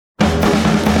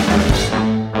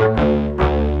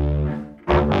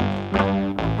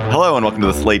Hello and welcome to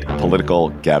the Slate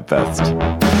Political Gabfest.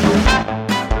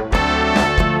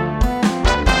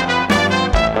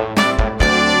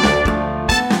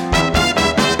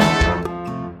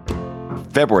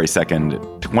 February 2nd,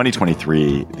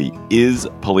 2023, the Is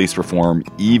Police Reform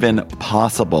Even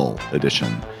Possible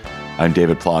edition. I'm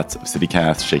David Plotz of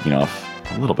CityCast, shaking off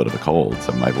a little bit of a cold,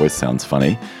 so my voice sounds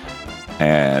funny.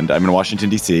 And I'm in Washington,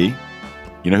 D.C.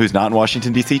 You know who's not in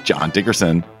Washington, D.C.? John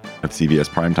Dickerson of CBS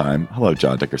Primetime. Hello,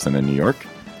 John Dickerson in New York.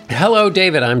 Hello,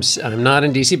 David. I'm not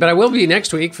in D.C., but I will be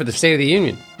next week for the State of the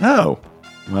Union. Oh,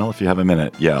 well, if you have a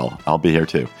minute, yell. I'll be here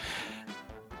too.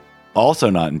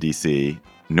 Also not in D.C.,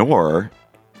 nor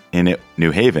in New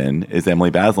Haven, is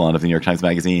Emily Bazelon of the New York Times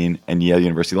Magazine and Yale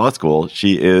University Law School.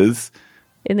 She is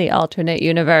in the alternate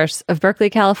universe of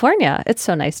Berkeley, California. It's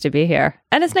so nice to be here.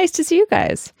 And it's nice to see you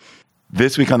guys.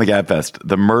 This week on the Gabfest,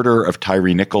 the murder of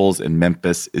Tyre Nichols in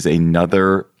Memphis is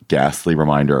another ghastly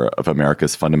reminder of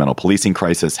America's fundamental policing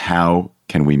crisis. How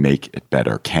can we make it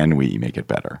better? Can we make it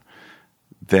better?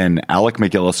 Then Alec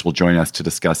MacGillis will join us to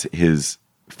discuss his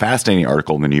fascinating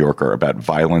article in The New Yorker about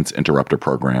violence interrupter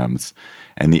programs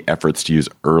and the efforts to use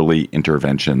early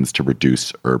interventions to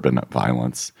reduce urban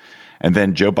violence. And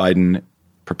then Joe Biden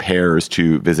prepares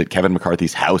to visit Kevin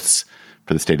McCarthy's house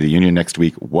for the State of the Union next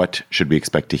week. What should we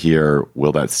expect to hear?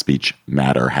 Will that speech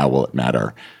matter? How will it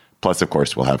matter? Plus, of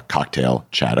course, we'll have cocktail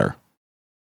chatter.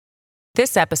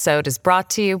 This episode is brought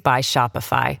to you by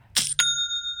Shopify.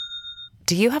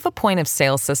 Do you have a point of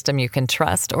sale system you can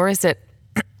trust, or is it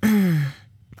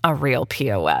a real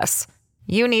POS?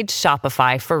 You need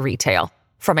Shopify for retail.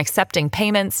 From accepting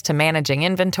payments to managing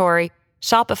inventory,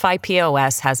 Shopify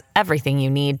POS has everything you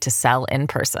need to sell in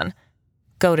person.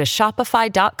 Go to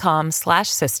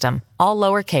shopify.com/system, all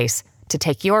lowercase, to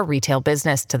take your retail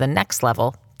business to the next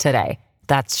level today.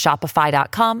 That's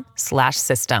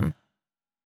shopify.com/system.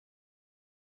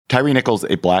 Tyre Nichols,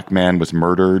 a black man, was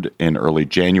murdered in early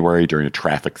January during a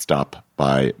traffic stop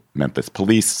by Memphis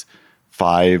police.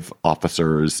 5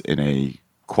 officers in a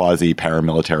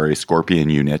quasi-paramilitary Scorpion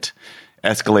unit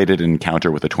escalated an encounter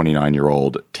with a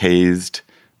 29-year-old, tased,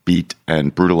 beat,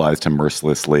 and brutalized him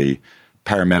mercilessly.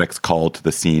 Paramedics called to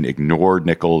the scene ignored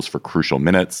Nichols for crucial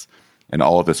minutes, and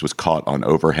all of this was caught on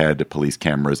overhead police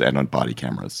cameras and on body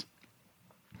cameras.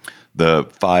 The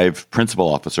 5 principal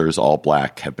officers, all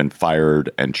black, have been fired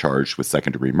and charged with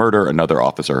second-degree murder. Another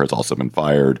officer has also been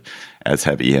fired, as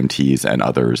have EMTs and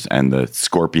others, and the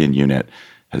Scorpion unit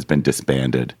has been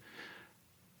disbanded.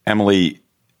 Emily,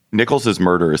 Nichols'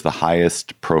 murder is the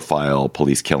highest profile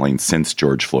police killing since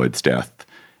George Floyd's death.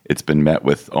 It's been met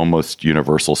with almost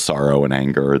universal sorrow and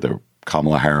anger.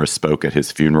 Kamala Harris spoke at his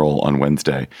funeral on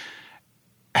Wednesday.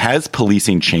 Has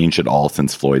policing changed at all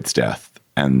since Floyd's death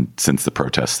and since the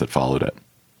protests that followed it?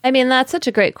 I mean, that's such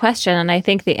a great question. And I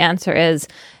think the answer is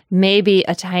maybe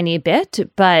a tiny bit,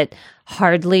 but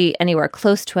hardly anywhere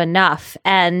close to enough,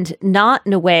 and not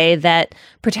in a way that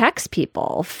protects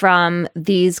people from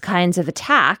these kinds of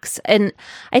attacks. And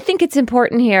I think it's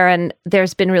important here, and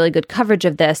there's been really good coverage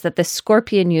of this, that the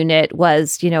Scorpion unit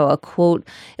was, a quote,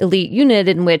 elite unit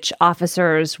in which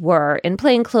officers were in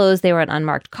plainclothes, they were in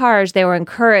unmarked cars, they were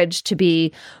encouraged to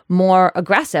be more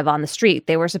aggressive on the street.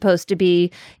 They were supposed to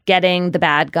be getting the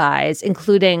bad guys,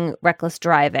 including reckless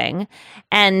driving.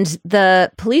 And the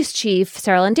police chief,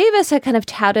 Sarah Lynn Davis, had kind of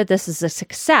touted this as a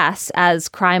success as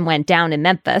crime went down in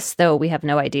Memphis, though we have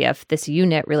no idea if this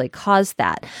unit really caused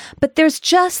that. But there's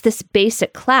just this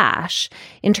basic clash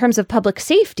in terms of public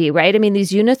safety, right? I mean,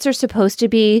 these units are supposed to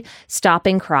be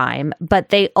stopping crime, but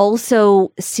they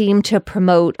also seem to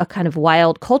promote a kind of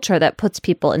wild culture that puts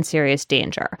people in serious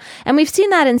danger. And we've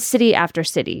seen that in city after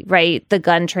city, right? The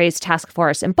Gun Trace Task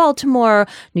Force in Baltimore,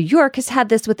 New York has had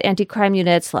this with anti-crime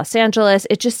units, Los Angeles.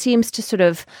 It just seems to sort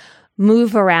of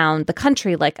move around the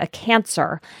country like a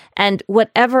cancer. And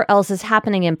whatever else is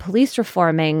happening in police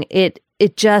reforming, it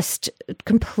just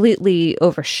completely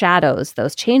overshadows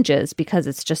those changes because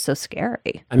it's just so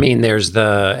scary. I mean,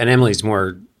 and Emily's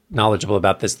more knowledgeable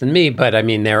about this than me, but I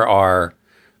mean, there are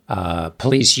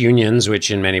police unions,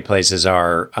 which in many places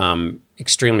are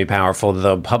extremely powerful.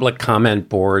 The public comment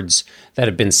boards that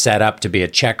have been set up to be a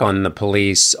check on the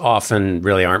police often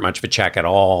really aren't much of a check at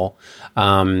all.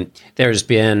 There's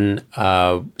been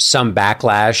some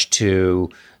backlash to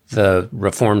the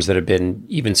reforms that have been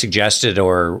even suggested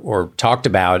or talked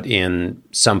about in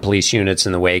some police units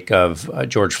in the wake of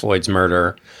George Floyd's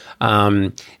murder.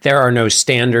 There are no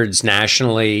standards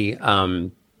nationally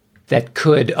that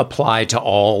could apply to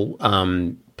all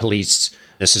police.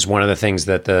 This is one of the things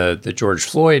that the George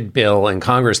Floyd bill in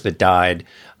Congress that died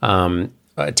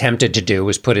attempted to do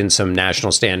was put in some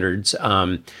national standards.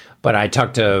 But I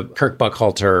talked to Kirk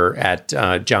Buckhalter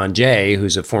at John Jay,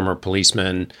 who's a former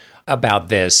policeman, about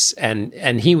this,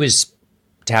 and he was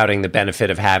touting the benefit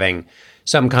of having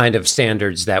some kind of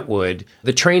standards that would.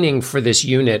 The training for this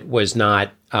unit was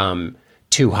not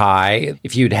too high.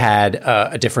 If you'd had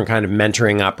a different kind of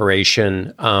mentoring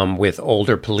operation with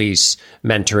older police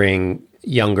mentoring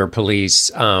younger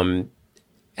police, and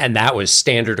that was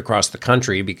standard across the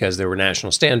country because there were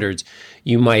national standards,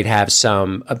 you might have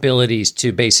some abilities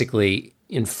to basically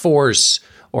enforce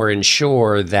or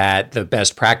ensure that the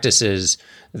best practices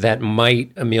that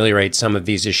might ameliorate some of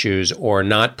these issues or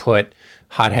not put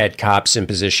hothead cops in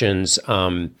positions.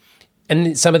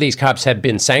 And some of these cops had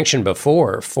been sanctioned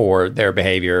before for their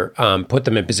behavior, put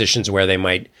them in positions where they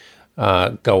might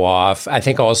go off. I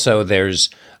think also there's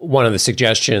one of the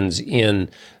suggestions in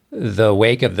the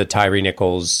wake of the Tyre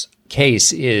Nichols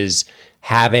case is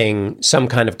having some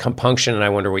kind of compunction. And I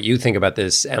wonder what you think about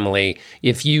this, Emily.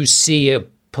 If you see a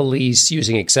police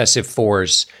using excessive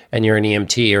force and you're an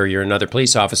EMT or you're another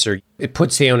police officer, it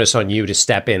puts the onus on you to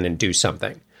step in and do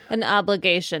something. An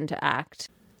obligation to act.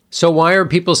 So why are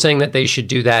people saying that they should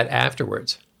do that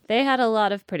afterwards? They had a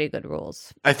lot of pretty good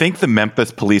rules. I think the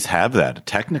Memphis police have that.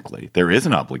 Technically, there is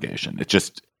an obligation.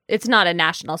 It's not a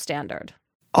national standard.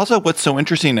 Also, what's so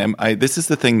interesting, this is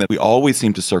the thing that we always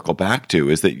seem to circle back to,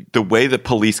 is that the way that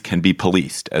police can be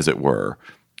policed, as it were,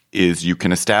 is you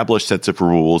can establish sets of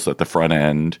rules at the front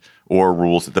end or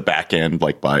rules at the back end,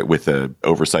 like with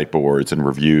oversight boards and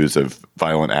reviews of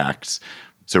violent acts.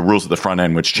 So rules at the front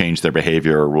end which change their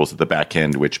behavior, or rules at the back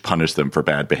end which punish them for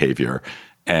bad behavior.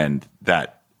 And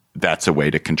that's a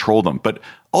way to control them. But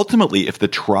ultimately, if the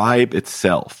tribe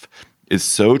itself is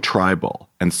so tribal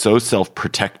and so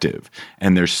self-protective,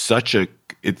 and there's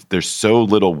so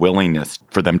little willingness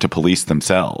for them to police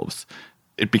themselves,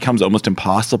 it becomes almost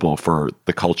impossible for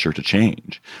the culture to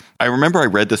change. I remember I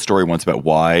read this story once about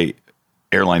why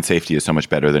airline safety is so much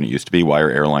better than it used to be. Why are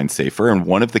airlines safer? And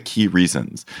one of the key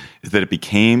reasons is that it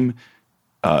became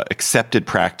accepted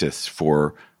practice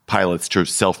for pilots to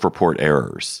self-report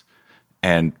errors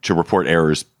and to report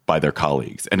errors by their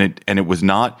colleagues. And it was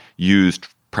not used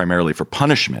primarily for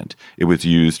punishment. It was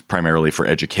used primarily for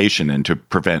education and to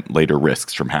prevent later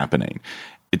risks from happening.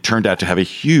 It turned out to have a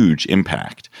huge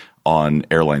impact on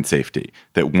airline safety,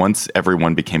 that once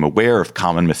everyone became aware of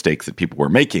common mistakes that people were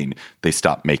making, they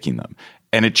stopped making them.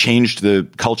 And it changed the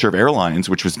culture of airlines,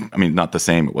 which was, not the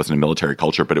same. It wasn't a military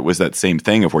culture, but it was that same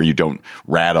thing of where you don't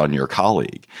rat on your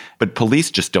colleague. But police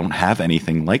just don't have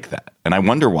anything like that. And I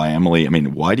wonder why, Emily,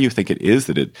 why do you think it is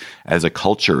that as a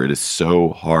culture, it is so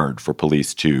hard for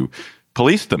police to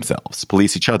police themselves,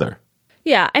 police each other?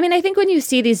 Yeah, I think when you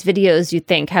see these videos, you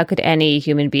think, how could any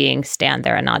human being stand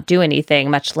there and not do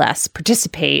anything, much less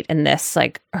participate in this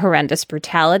horrendous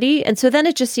brutality? And so then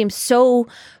it just seems so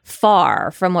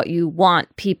far from what you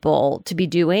want people to be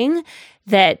doing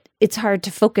that it's hard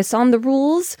to focus on the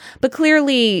rules. But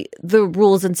clearly the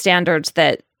rules and standards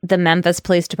that the Memphis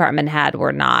Police Department had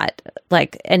were not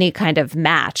any kind of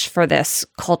match for this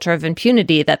culture of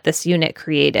impunity that this unit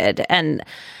created. And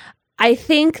I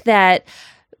think that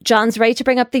John's right to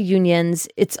bring up the unions.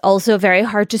 It's also very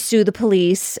hard to sue the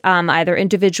police, either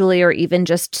individually or even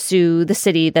just sue the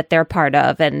city that they're part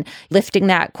of. And lifting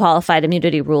that qualified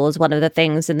immunity rule is one of the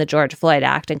things in the George Floyd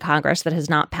Act in Congress that has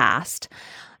not passed.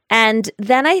 And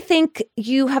then I think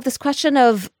you have this question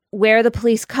of where the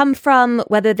police come from,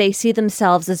 whether they see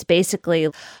themselves as basically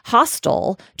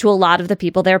hostile to a lot of the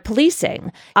people they're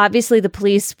policing. Obviously, the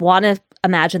police want to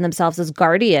imagine themselves as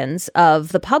guardians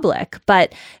of the public,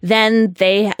 but then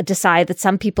they decide that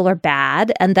some people are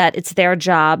bad and that it's their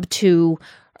job to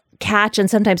catch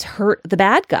and sometimes hurt the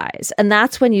bad guys. And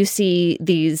that's when you see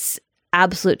these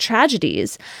absolute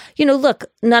tragedies. Look,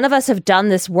 none of us have done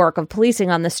this work of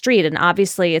policing on the street, and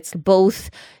obviously it's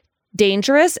both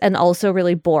dangerous and also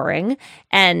really boring.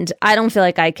 And I don't feel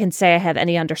like I can say I have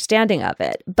any understanding of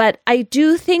it. But I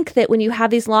do think that when you have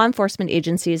these law enforcement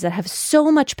agencies that have so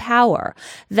much power,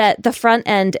 that the front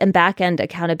end and back end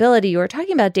accountability you were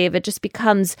talking about, David, just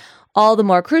becomes all the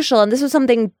more crucial. And this was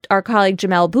something our colleague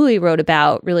Jamelle Bouie wrote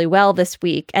about really well this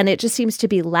week, and it just seems to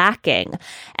be lacking.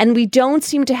 And we don't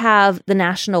seem to have the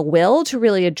national will to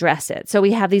really address it. So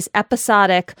we have these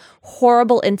episodic,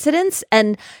 horrible incidents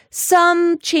and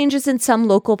some changes in some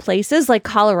local places, like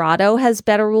Colorado has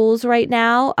better rules right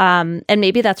now. And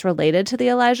maybe that's related to the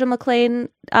Elijah McClain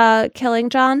killing,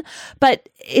 John. But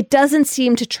it doesn't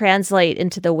seem to translate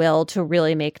into the will to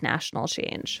really make national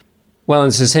change. Well,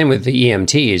 it's the same with the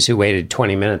EMTs who waited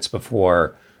 20 minutes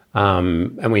before,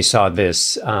 and we saw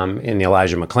this in the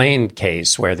Elijah McClain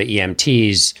case where the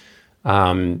EMTs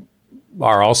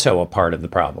are also a part of the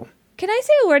problem. Can I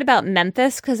say a word about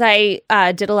Memphis? Because I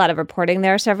did a lot of reporting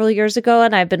there several years ago,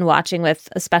 and I've been watching with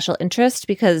a special interest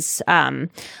because of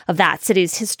that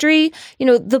city's history. You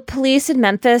know, the police in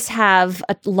Memphis have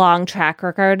a long track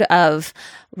record of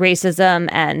racism,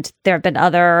 and there have been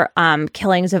other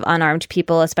killings of unarmed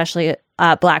people, especially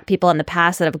Black people in the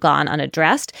past, that have gone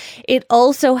unaddressed. It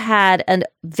also had a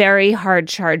very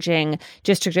hard-charging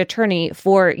district attorney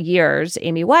for years,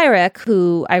 Amy Weirich,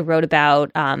 who I wrote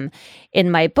about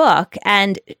in my book.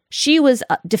 And she was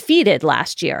defeated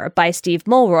last year by Steve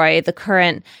Mulroy, the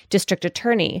current district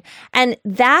attorney. And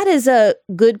that is a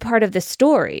good part of the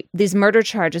story. These murder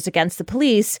charges against the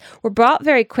police were brought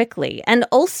very quickly. And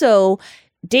also,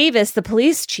 Davis, the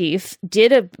police chief,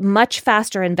 did a much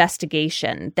faster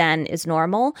investigation than is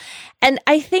normal. And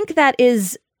I think that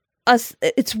is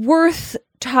it's worth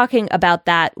talking about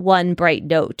that one bright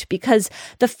note, because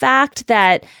the fact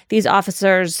that these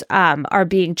officers are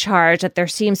being charged, that there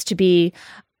seems to be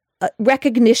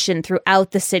recognition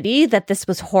throughout the city that this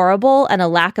was horrible and a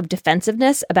lack of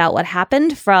defensiveness about what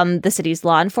happened from the city's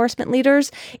law enforcement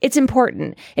leaders, it's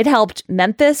important. It helped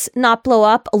Memphis not blow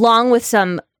up, along with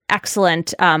some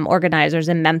excellent organizers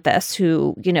in Memphis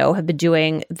who, you know, have been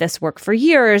doing this work for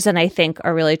years and I think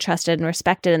are really trusted and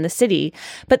respected in the city.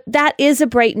 But that is a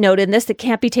bright note in this that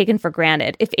can't be taken for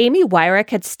granted. If Amy Weirich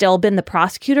had still been the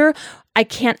prosecutor, I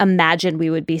can't imagine we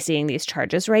would be seeing these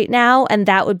charges right now, and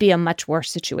that would be a much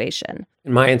worse situation.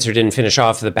 My answer didn't finish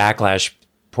off the backlash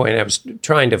point I was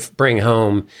trying to bring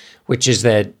home, which is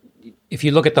that if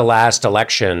you look at the last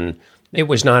election, it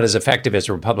was not as effective as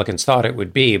Republicans thought it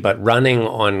would be, but running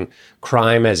on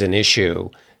crime as an issue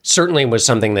certainly was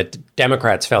something that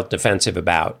Democrats felt defensive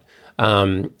about.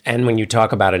 And when you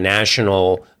talk about a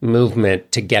national movement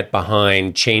to get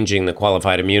behind changing the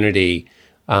qualified immunity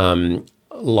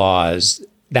laws,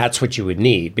 that's what you would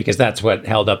need, because that's what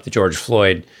held up the George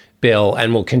Floyd bill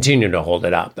and will continue to hold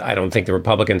it up. I don't think the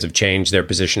Republicans have changed their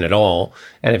position at all.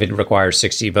 And if it requires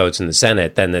 60 votes in the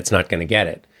Senate, then it's not going to get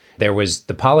it. There was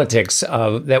the politics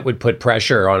of that would put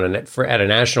pressure on at a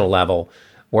national level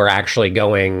were actually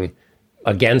going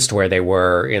against where they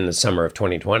were in the summer of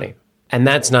 2020. And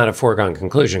that's not a foregone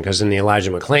conclusion, because in the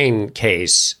Elijah McClain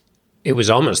case, it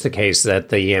was almost the case that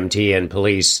the EMT and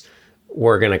police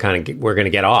were going to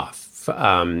get off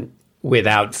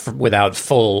without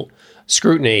full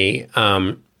scrutiny,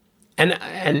 and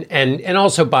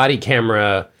also body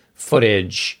camera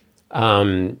footage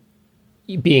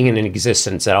being in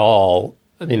existence at all.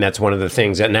 I mean, that's one of the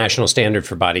things. That national standard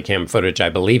for body cam footage, I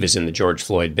believe, is in the George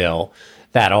Floyd bill.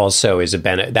 That also is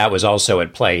that was also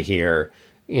at play here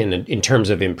in terms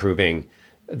of improving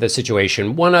the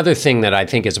situation. One other thing that I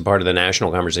think is a part of the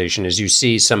national conversation is you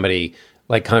see somebody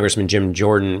like Congressman Jim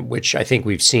Jordan, which I think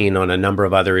we've seen on a number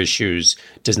of other issues,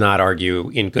 does not argue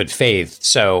in good faith.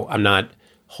 So I'm not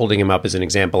holding him up as an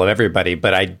example of everybody,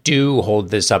 but I do hold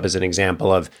this up as an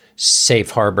example of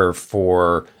safe harbor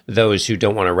for those who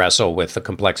don't want to wrestle with the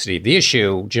complexity of the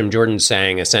issue. Jim Jordan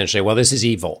saying essentially, well, this is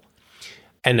evil.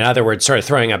 And in other words, sort of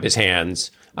throwing up his hands.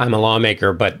 I'm a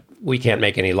lawmaker, but we can't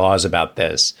make any laws about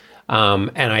this.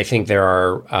 And I think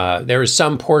there is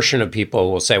some portion of people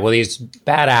who will say, well, these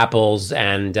bad apples,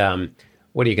 and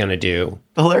what are you going to do?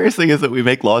 The hilarious thing is that we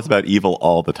make laws about evil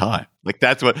all the time. Like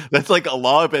that's like a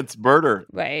law against murder.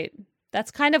 Right. That's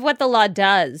kind of what the law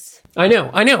does. I know.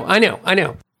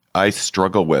 I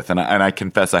struggle with, and I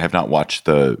confess I have not watched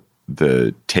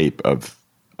the tape of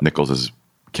Nichols's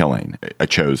killing. I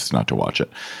chose not to watch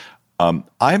it.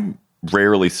 I'm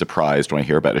rarely surprised when I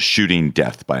hear about a shooting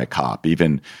death by a cop,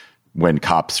 even when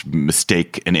cops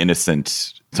mistake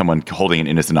someone holding an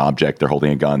innocent object, they're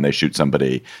holding a gun, they shoot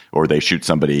somebody, or they shoot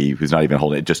somebody who's not even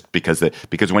holding it, just because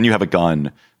when you have a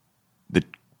gun, the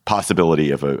possibility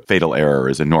of a fatal error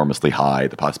is enormously high.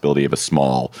 The possibility of a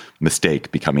small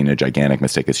mistake becoming a gigantic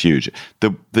mistake is huge.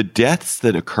 The deaths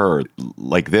that occur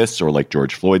like this, or like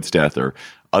George Floyd's death, or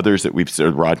others that we've seen,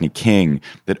 Rodney King,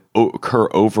 that occur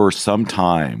over some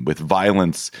time with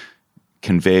violence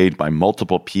conveyed by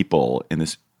multiple people in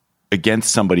this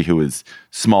against somebody who is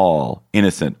small,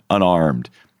 innocent, unarmed,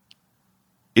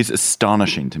 is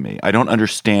astonishing to me. I don't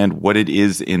understand what it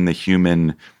is in the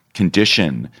human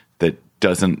condition that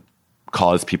doesn't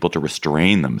cause people to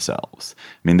restrain themselves.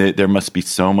 I mean, there must be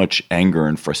so much anger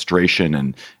and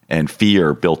frustration and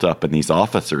fear built up in these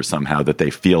officers somehow that they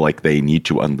feel like they need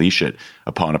to unleash it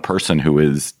upon a person who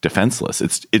is defenseless.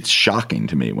 It's shocking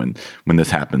to me when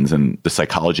this happens, and the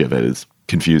psychology of it is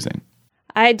confusing.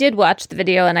 I did watch the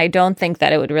video, and I don't think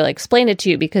that it would really explain it to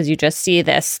you because you just see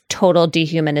this total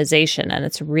dehumanization, and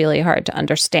it's really hard to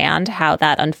understand how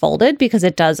that unfolded because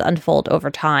it does unfold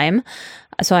over time.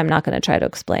 So I'm not going to try to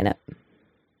explain it.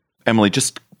 Emily,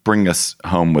 just bring us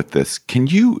home with this. Can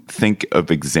you think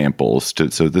of examples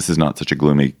so this is not such a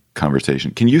gloomy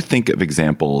conversation. Can you think of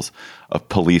examples of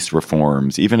police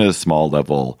reforms, even at a small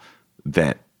level,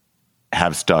 that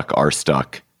have stuck, are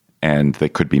stuck, and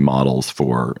that could be models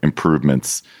for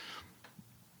improvements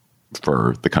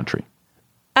for the country?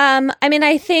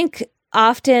 I think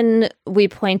often we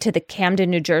point to the Camden,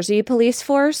 New Jersey police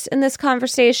force in this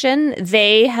conversation.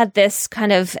 They had this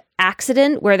kind of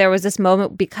accident where there was this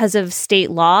moment because of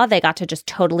state law, they got to just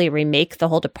totally remake the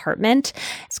whole department.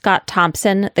 Scott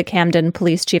Thompson, the Camden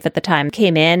police chief at the time,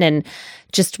 came in and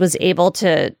just was able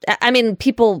to,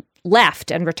 people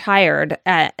left and retired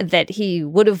that he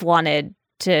would have wanted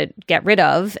to get rid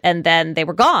of, and then they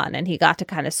were gone, and he got to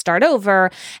kind of start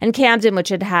over. And Camden, which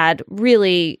had had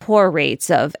really poor rates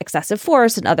of excessive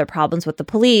force and other problems with the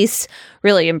police,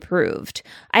 really improved.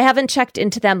 I haven't checked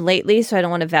into them lately, so I don't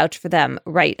want to vouch for them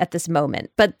right at this moment,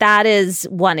 but that is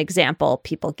one example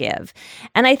people give.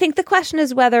 And I think the question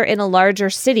is whether in a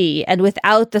larger city and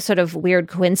without the sort of weird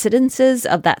coincidences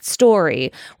of that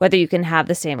story, whether you can have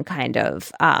the same kind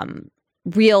of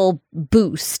real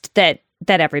boost that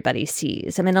everybody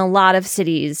sees. In a lot of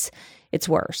cities, it's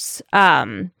worse.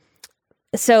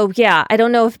 So, yeah, I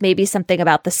don't know if maybe something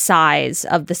about the size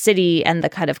of the city and the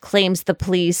kind of claims the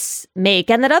police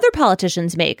make and that other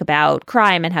politicians make about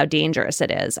crime and how dangerous it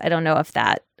is. I don't know if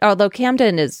that, although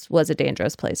Camden was a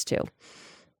dangerous place too.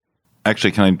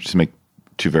 Actually, can I just make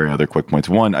two very other quick points?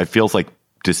 One, it feels like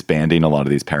disbanding a lot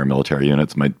of these paramilitary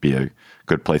units might be a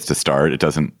good place to start. It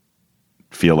doesn't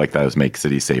feel like that would make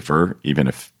cities safer, even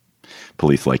if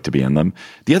police like to be in them.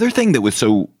 The other thing that was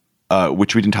so,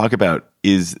 which we didn't talk about,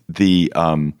 is the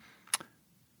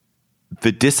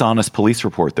dishonest police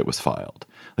report that was filed.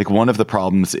 Like, one of the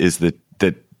problems is that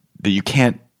you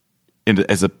can't,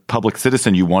 as a public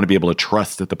citizen, you want to be able to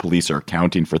trust that the police are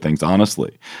accounting for things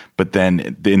honestly. But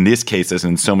then in this case, as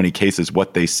in so many cases,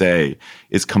 what they say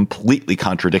is completely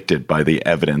contradicted by the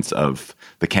evidence of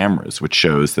the cameras, which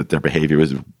shows that their behavior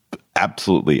was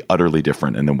absolutely, utterly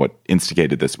different. And then what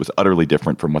instigated this was utterly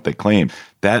different from what they claimed.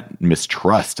 That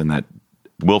mistrust and that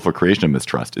willful creation of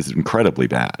mistrust is incredibly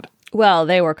bad. Well,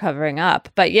 they were covering up.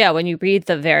 But yeah, when you read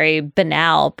the very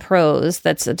banal prose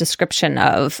that's a description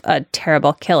of a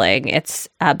terrible killing, it's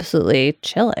absolutely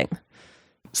chilling.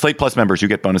 Slate Plus members, you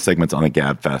get bonus segments on the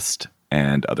GabFest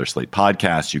and other Slate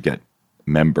podcasts. You get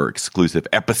member exclusive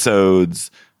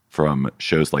episodes from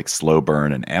shows like Slow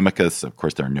Burn and Amicus. Of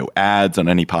course, there are no ads on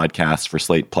any podcast for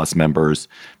Slate Plus members.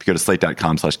 If you go to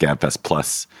slate.com/GabFest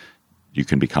Plus, you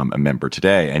can become a member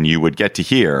today. And you would get to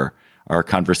hear our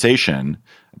conversation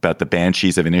about The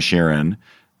Banshees of Inisherin,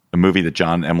 a movie that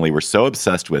John and Emily were so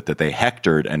obsessed with that they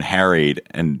hectored and harried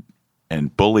and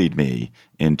bullied me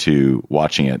into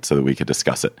watching it so that we could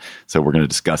discuss it. So we're going to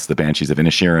discuss The Banshees of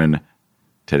Inisherin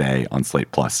today on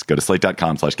Slate Plus. Go to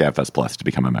slate.com/GabFest Plus to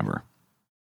become a member.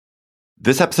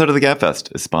 This episode of the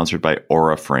GabFest is sponsored by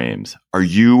Aura Frames. Are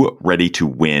you ready to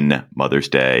win Mother's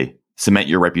Day? Cement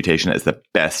your reputation as the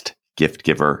best gift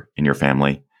giver in your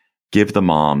family? Give the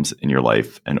moms in your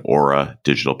life an Aura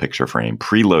digital picture frame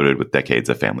preloaded with decades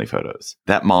of family photos.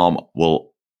 That mom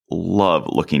will love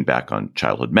looking back on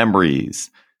childhood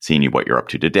memories, seeing what you're up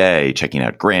to today, checking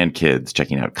out grandkids,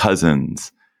 checking out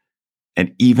cousins.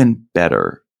 And even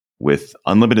better, with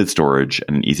unlimited storage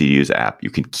and an easy-to-use app, you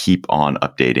can keep on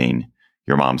updating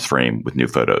your mom's frame with new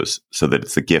photos so that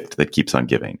it's a gift that keeps on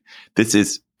giving. This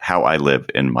is how I live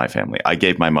in my family. I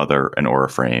gave my mother an Aura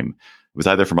frame. It was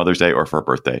either for Mother's Day or for her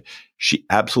birthday. She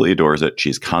absolutely adores it.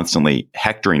 She's constantly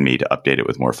hectoring me to update it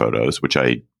with more photos, which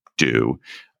I do.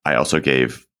 I also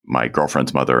gave my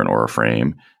girlfriend's mother an Aura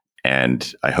frame,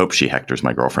 and I hope she hectors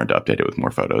my girlfriend to update it with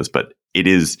more photos. But it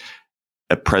is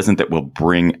a present that will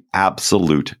bring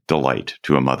absolute delight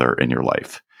to a mother in your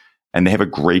life. And they have a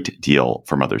great deal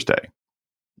for Mother's Day.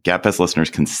 GabFest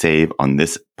listeners can save on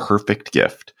this perfect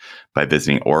gift by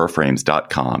visiting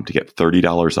auraframes.com to get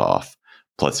 $30 off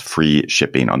plus free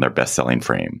shipping on their best-selling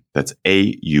frame. That's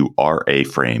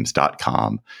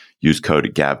auraframes.com. Use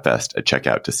code GabFest at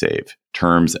checkout to save.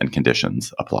 Terms and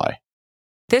conditions apply.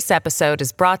 This episode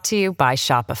is brought to you by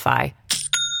Shopify.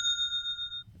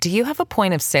 Do you have a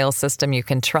point of sale system you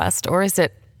can trust, or is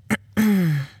it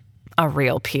a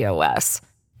real POS?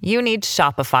 You need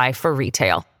Shopify for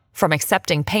retail. From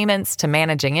accepting payments to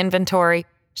managing inventory,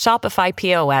 Shopify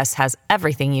POS has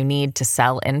everything you need to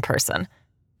sell in person.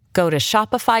 Go to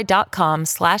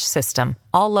shopify.com/system,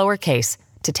 all lowercase,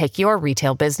 to take your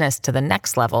retail business to the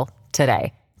next level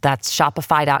today. That's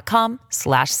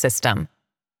shopify.com/system.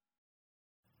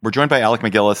 We're joined by Alec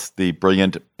MacGillis, the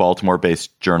brilliant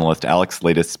Baltimore-based journalist. Alec's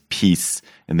latest piece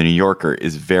in The New Yorker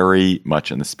is very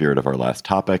much in the spirit of our last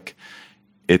topic.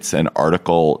 It's an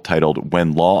article titled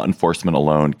 "When Law Enforcement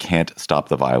Alone Can't Stop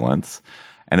the Violence,"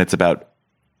 and it's about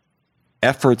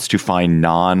efforts to find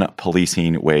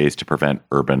non-policing ways to prevent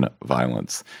urban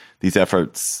violence. These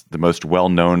efforts, the most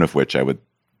well-known of which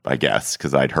I guess,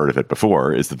 because I'd heard of it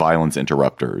before, is the Violence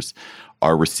Interrupters,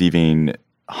 are receiving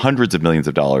hundreds of millions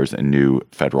of dollars in new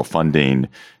federal funding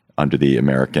under the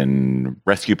American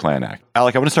Rescue Plan Act.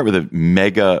 Alec, I want to start with a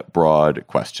mega broad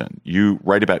question. You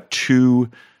write about two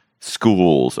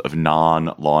schools of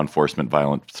non-law enforcement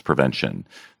violence prevention,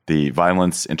 the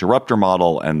Violence Interrupter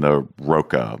model and the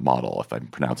ROCA model, if I'm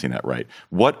pronouncing that right.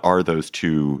 What are those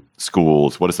two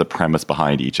schools? What is the premise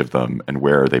behind each of them, and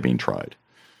where are they being tried?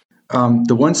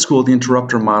 The one school, the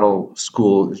Interrupter Model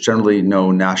School, is generally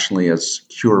known nationally as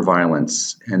Cure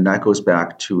Violence, and that goes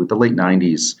back to the late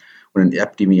 90s when an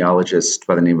epidemiologist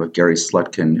by the name of Gary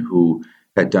Slutkin, who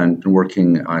had been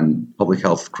working on public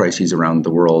health crises around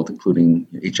the world, including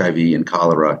HIV and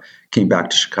cholera, came back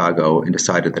to Chicago and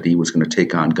decided that he was going to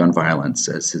take on gun violence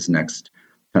as his next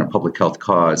kind of public health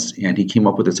cause. And he came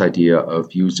up with this idea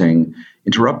of using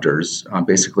interrupters,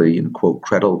 basically, quote,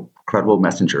 credible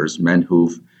messengers, men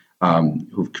who've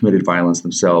committed violence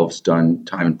themselves, done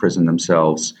time in prison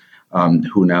themselves,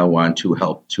 who now want to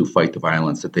help to fight the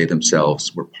violence that they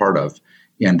themselves were part of.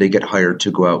 And they get hired to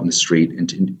go out in the street and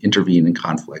to intervene in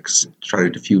conflicts, try to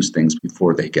diffuse things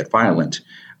before they get violent.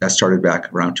 That started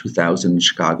back around 2000 in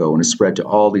Chicago and has spread to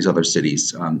all these other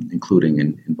cities, including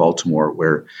in Baltimore,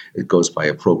 where it goes by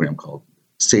a program called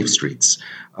Safe Streets.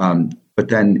 But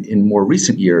then in more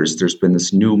recent years, there's been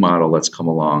this new model that's come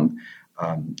along,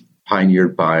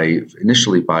 pioneered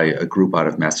initially by a group out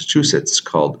of Massachusetts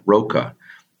called ROCA.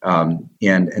 And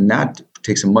that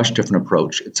takes a much different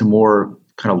approach. It's a more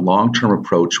kind of long-term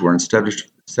approach where instead of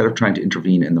trying to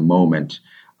intervene in the moment,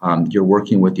 you're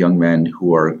working with young men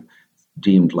who are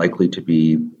deemed likely to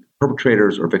be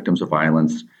perpetrators or victims of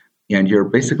violence, and you're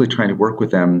basically trying to work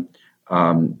with them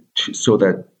so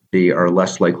that they are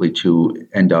less likely to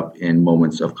end up in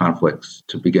moments of conflicts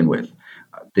to begin with.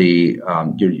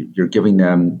 You're giving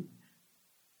them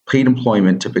paid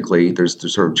employment. Typically, there's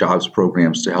sort of jobs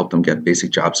programs to help them get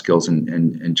basic job skills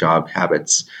and job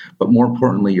habits. But more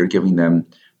importantly, you're giving them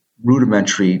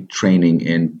rudimentary training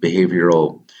in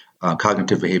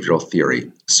cognitive behavioral theory,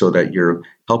 so that you're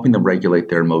helping them regulate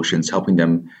their emotions, helping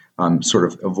them sort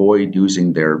of avoid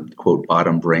using their, quote,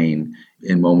 bottom brain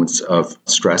in moments of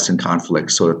stress and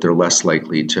conflict, so that they're less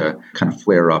likely to kind of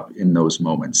flare up in those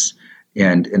moments.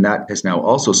 And that has now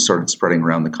also started spreading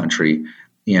around the country.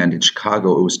 And in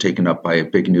Chicago, it was taken up by a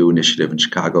big new initiative in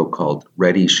Chicago called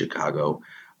Ready Chicago.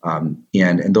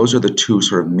 And those are the two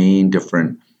sort of main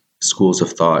different schools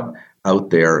of thought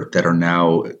out there that are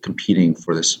now competing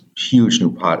for this huge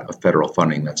new pot of federal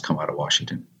funding that's come out of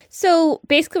Washington. So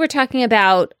basically, we're talking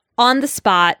about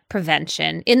on-the-spot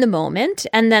prevention in the moment,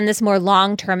 and then this more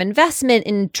long-term investment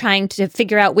in trying to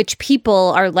figure out which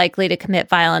people are likely to commit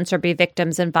violence or be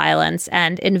victims in violence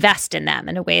and invest in them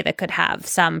in a way that could have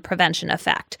some prevention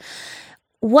effect.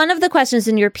 One of the questions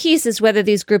in your piece is whether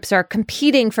these groups are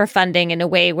competing for funding in a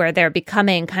way where they're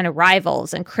becoming kind of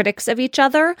rivals and critics of each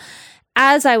other.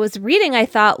 As I was reading, I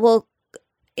thought, well,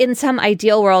 in some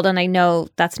ideal world, and I know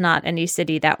that's not any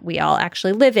city that we all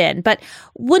actually live in, but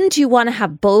wouldn't you want to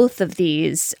have both of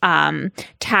these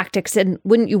tactics, and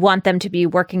wouldn't you want them to be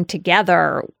working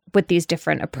together with these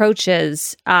different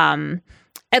approaches,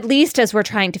 at least as we're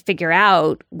trying to figure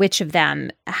out which of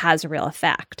them has a real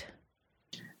effect?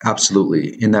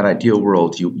 Absolutely. In that ideal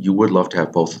world, you would love to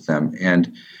have both of them.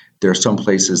 And there are some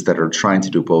places that are trying to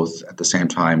do both at the same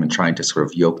time and trying to sort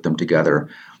of yoke them together.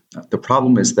 The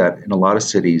problem is that in a lot of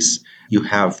cities, you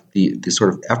have the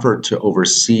sort of effort to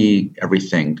oversee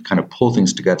everything, kind of pull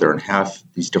things together and have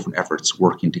these different efforts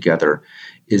working together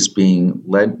is being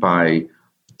led by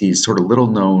these sort of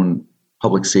little-known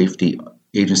public safety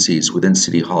agencies within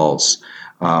city halls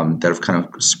that have kind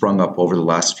of sprung up over the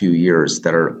last few years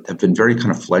that have been very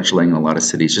kind of fledgling in a lot of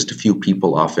cities. Just a few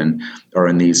people often are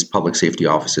in these public safety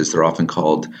offices. They're often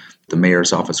called the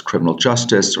Mayor's Office of Criminal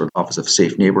Justice or Office of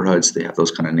Safe Neighborhoods. They have those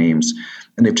kind of names.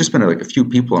 And they've just been like a few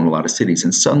people in a lot of cities.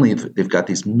 And suddenly they've got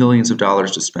these millions of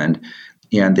dollars to spend.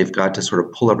 And they've got to sort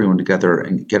of pull everyone together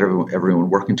and get everyone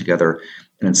working together.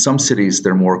 And in some cities,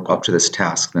 they're more up to this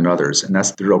task than others. And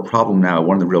that's the real problem now.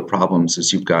 One of the real problems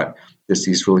is you've got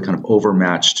these really kind of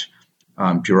overmatched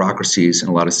bureaucracies in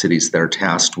a lot of cities that are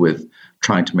tasked with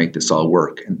trying to make this all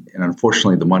work. And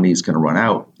unfortunately, the money is going to run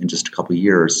out in just a couple of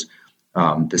years,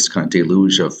 this kind of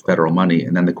deluge of federal money.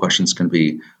 And then the question is going to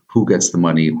be who gets the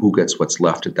money, who gets what's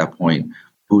left at that point,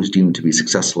 who's deemed to be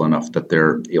successful enough that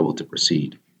they're able to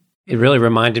proceed. It really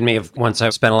reminded me of once I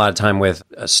spent a lot of time with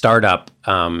a startup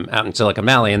out in Silicon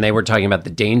Valley, and they were talking about the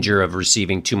danger of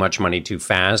receiving too much money too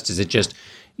fast. Is it just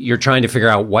you're trying to figure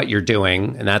out what you're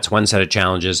doing, and that's one set of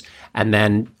challenges, and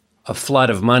then a flood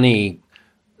of money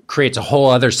creates a whole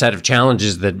other set of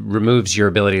challenges that removes your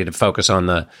ability to focus on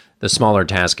the smaller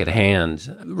task at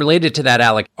hand. Related to that,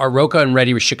 Alec, are Roka and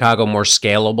Ready Chicago more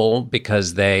scalable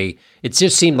because it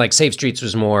just seemed like Safe Streets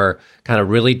was more kind of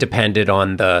really depended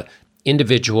on the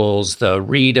individuals, the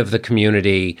read of the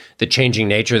community, the changing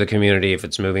nature of the community. If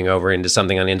it's moving over into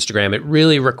something on Instagram, it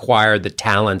really required the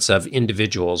talents of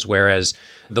individuals, whereas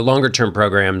the longer term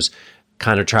programs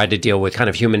kind of tried to deal with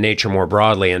kind of human nature more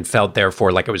broadly and felt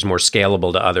therefore like it was more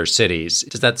scalable to other cities.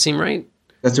 Does that seem right?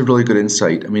 That's a really good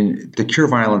insight. I mean, the Cure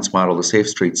Violence model, the Safe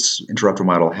Streets interrupter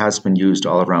model, has been used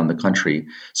all around the country.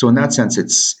 So in that sense,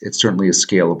 it certainly is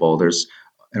scalable.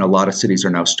 And a lot of cities are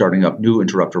now starting up new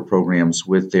interrupter programs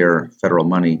with their federal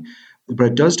money. But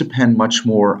it does depend much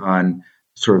more on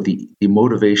sort of the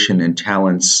motivation and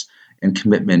talents and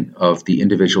commitment of the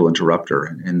individual interrupter.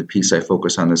 And in the piece, I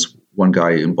focus on this one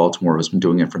guy in Baltimore who's been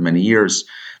doing it for many years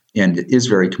and is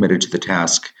very committed to the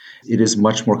task. It is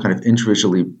much more kind of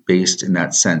individually based in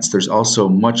that sense. There's also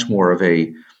much more of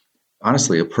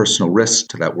honestly, a personal risk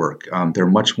to that work. They're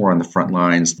much more on the front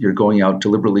lines. You're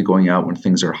deliberately going out when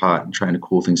things are hot and trying to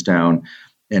cool things down.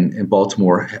 And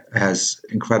Baltimore has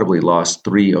incredibly lost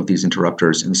 3 of these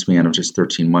interrupters in the span of just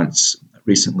 13 months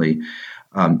recently.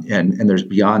 And there's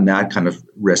beyond that kind of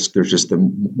risk, there's just the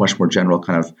much more general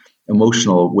kind of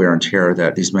emotional wear and tear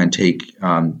that these men take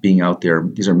being out there.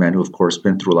 These are men who, of course,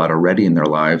 been through a lot already in their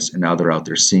lives, and now they're out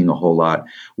there seeing a whole lot.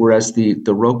 Whereas the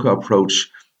Roka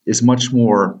approach is much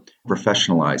more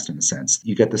professionalized in a sense.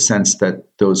 You get the sense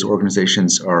that those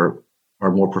organizations are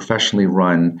more professionally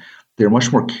run. They're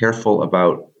much more careful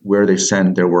about where they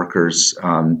send their workers.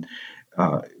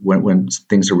 When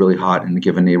things are really hot in a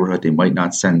given neighborhood, they might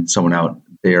not send someone out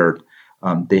there.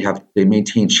 They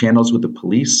maintain channels with the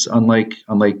police, unlike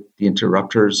the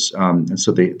interrupters, and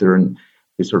so they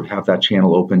sort of have that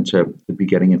channel open to be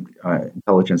getting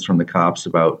intelligence from the cops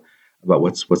about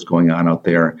what's going on out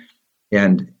there.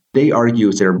 And they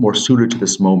argue they're more suited to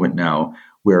this moment now,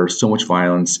 where so much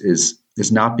violence is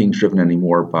not being driven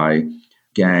anymore by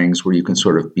gangs, where you can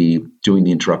sort of be doing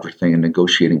the interrupter thing and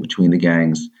negotiating between the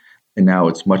gangs. And now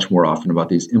it's much more often about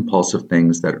these impulsive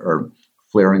things that are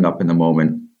flaring up in the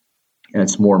moment. And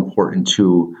it's more important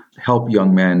to help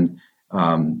young men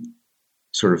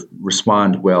sort of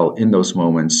respond well in those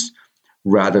moments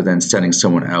rather than sending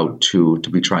someone out to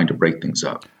be trying to break things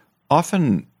up.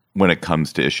 Often when it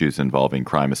comes to issues involving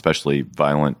crime, especially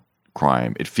violent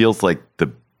crime, it feels like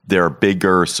there are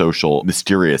bigger social,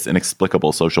 mysterious,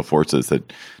 inexplicable social forces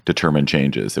that determine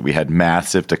changes. That we had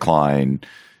massive decline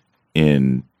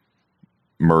in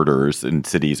murders in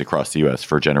cities across the U.S.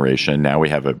 for a generation. Now we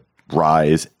have a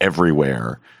rise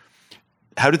everywhere.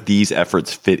 How did these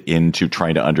efforts fit into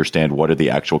trying to understand what are the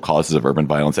actual causes of urban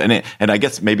violence? And I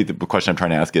guess maybe the question I'm trying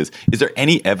to ask is there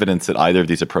any evidence that either of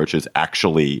these approaches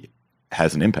actually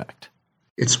has an impact?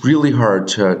 It's really hard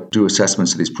to do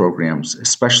assessments of these programs,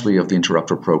 especially of the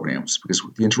interrupter programs, because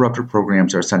the interrupter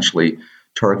programs are essentially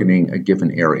targeting a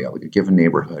given area, like a given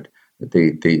neighborhood.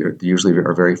 They usually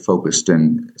are very focused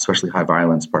in especially high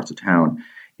violence parts of town.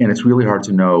 And it's really hard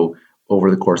to know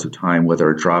over the course of time whether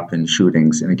a drop in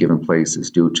shootings in a given place is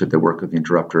due to the work of the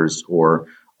interrupters or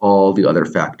all the other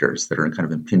factors that are kind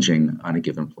of impinging on a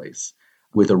given place.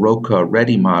 With a Roka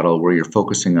Ready model, where you're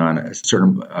focusing on a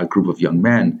certain group of young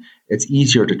men, it's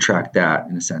easier to track that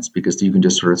in a sense because you can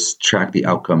just sort of track the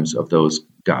outcomes of those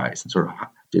guys and sort of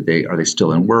are they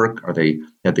still in work? Have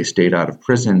they stayed out of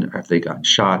prison? Have they gotten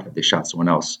shot? Have they shot someone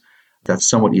else? That's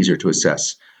somewhat easier to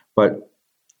assess. But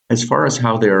as far as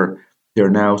how they're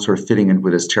now sort of fitting in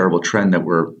with this terrible trend that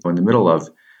we're in the middle of,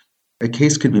 a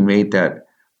case could be made that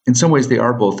in some ways they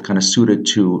are both kind of suited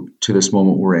to this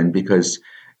moment we're in because,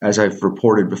 as I've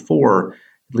reported before,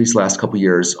 at least last couple of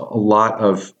years, a lot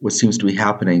of what seems to be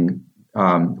happening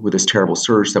with this terrible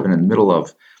surge that we're in the middle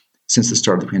of since the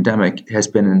start of the pandemic has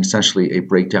been essentially a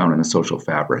breakdown in the social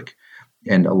fabric.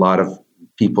 And a lot of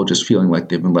people just feeling like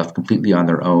they've been left completely on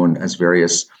their own as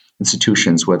various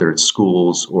institutions, whether it's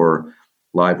schools or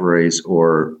libraries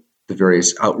or the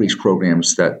various outreach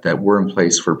programs that were in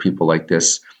place for people like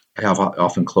this have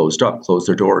often closed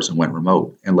their doors and went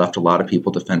remote and left a lot of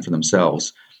people to fend for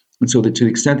themselves. And so to the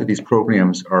extent that these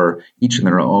programs are each in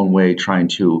their own way trying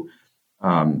to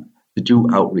to do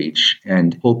outreach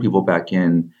and pull people back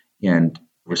in and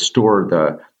restore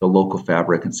the local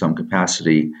fabric in some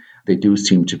capacity, they do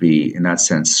seem to be, in that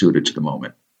sense, suited to the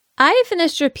moment. I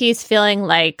finished your piece feeling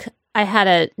like I had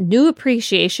a new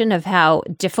appreciation of how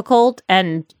difficult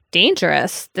and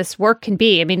dangerous this work can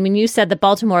be. I mean, when you said that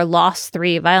Baltimore lost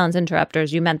 3 violence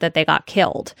interrupters, you meant that they got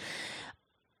killed.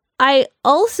 I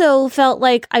also felt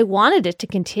like I wanted it to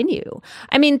continue.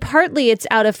 I mean, partly it's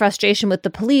out of frustration with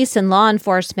the police and law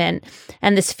enforcement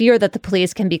and this fear that the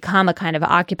police can become a kind of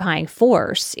occupying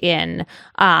force in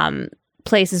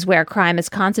places where crime is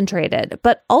concentrated.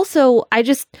 But also, I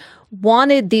just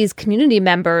wanted these community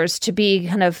members to be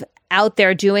kind of out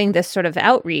there doing this sort of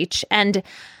outreach. And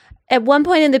at one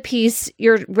point in the piece,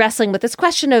 you're wrestling with this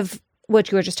question of what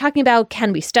you were just talking about.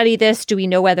 Can we study this? Do we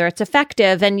know whether it's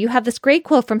effective? And you have this great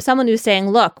quote from someone who's saying,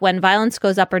 look, when violence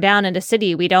goes up or down in a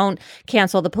city, we don't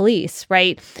cancel the police,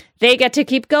 right? They get to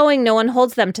keep going. No one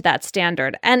holds them to that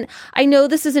standard. And I know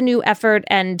this is a new effort,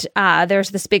 and there's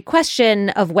this big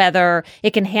question of whether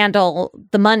it can handle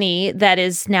the money that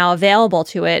is now available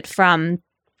to it from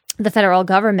the federal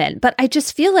government. But I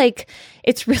just feel like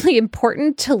it's really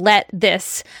important to let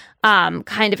this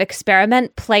kind of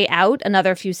experiment play out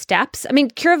another few steps. I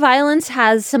mean, Cure Violence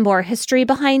has some more history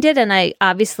behind it, and I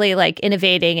obviously like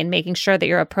innovating and making sure that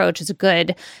your approach is a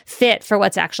good fit for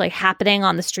what's actually happening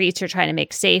on the streets you're trying to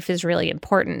make safe is really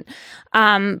important.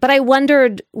 But I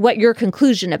wondered what your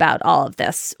conclusion about all of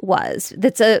this was.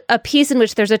 That's a piece in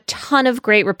which there's a ton of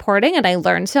great reporting, and I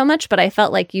learned so much, but I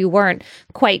felt like you weren't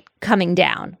quite coming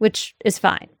down, which is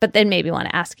fine. But then maybe want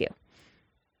to ask you.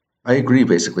 I agree,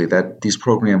 basically, that these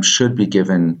programs should be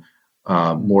given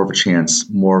more of a chance,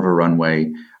 more of a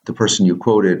runway. The person you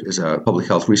quoted is a public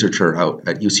health researcher out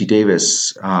at UC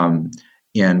Davis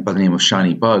and by the name of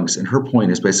Shani Bugs. And her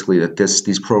point is basically that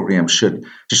these programs should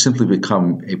just simply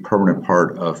become a permanent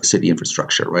part of city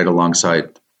infrastructure, right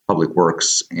alongside public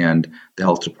works and the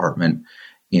health department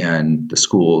and the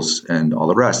schools and all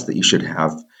the rest, that you should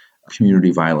have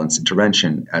community violence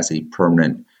intervention as a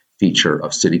permanent feature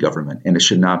of city government. And it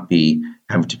should not be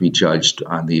having to be judged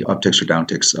on the upticks or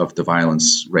downticks of the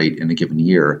violence rate in a given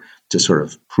year to sort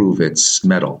of prove its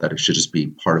mettle, that it should just be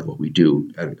part of what we do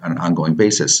on an ongoing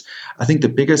basis. I think the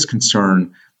biggest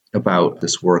concern about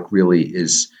this work really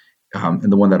is,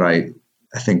 and the one that I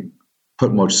think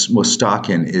put most stock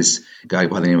in, is a guy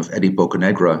by the name of Eddie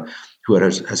Bocanegra, who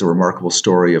has a remarkable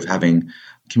story of having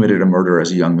committed a murder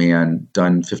as a young man,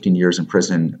 done 15 years in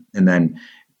prison, and then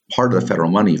part of the federal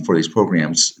money for these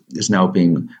programs is now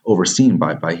being overseen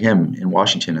by him in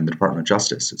Washington and the Department of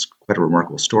Justice. It's quite a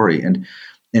remarkable story. And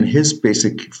his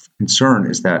basic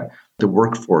concern is that the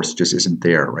workforce just isn't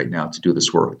there right now to do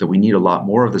this work, that we need a lot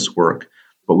more of this work,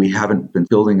 but we haven't been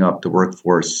building up the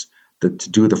workforce to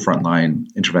do the frontline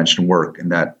intervention work,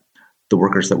 and that the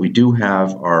workers that we do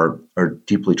have are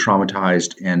deeply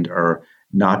traumatized and are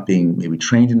not being maybe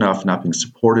trained enough, not being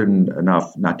supported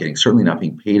enough, certainly not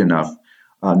being paid enough,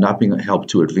 not being helped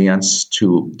to advance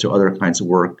to other kinds of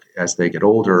work as they get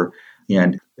older.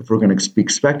 And if we're going to be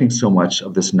expecting so much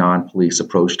of this non-police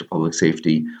approach to public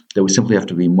safety, that we simply have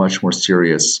to be much more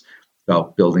serious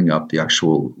about building up the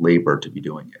actual labor to be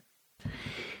doing it.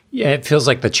 Yeah, it feels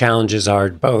like the challenges are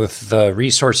both the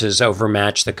resources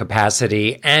overmatch the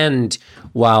capacity, and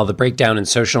while the breakdown in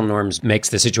social norms makes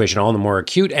the situation all the more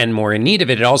acute and more in need of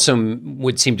it, it also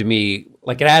would seem to me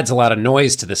like it adds a lot of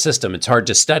noise to the system. It's hard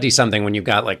to study something when you've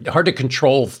got hard to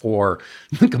control for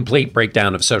the complete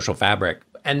breakdown of social fabric.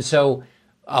 And so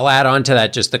I'll add on to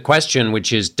that just the question,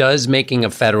 which is, does making a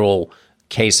federal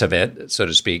case of it, so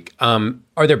to speak,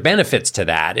 are there benefits to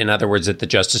that? In other words, at the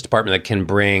Justice Department that can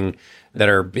bring, that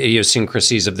are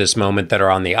idiosyncrasies of this moment that are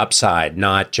on the upside,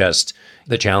 not just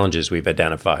the challenges we've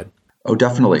identified? Oh,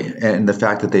 definitely. And the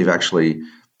fact that they've actually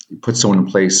put someone in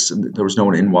place, there was no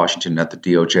one in Washington at the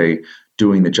DOJ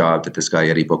doing the job that this guy,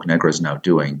 Eddie Bocanegra, is now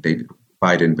doing.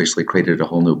 Biden basically created a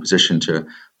whole new position to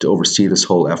oversee this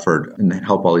whole effort and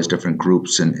help all these different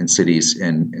groups and cities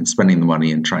in spending the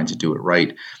money and trying to do it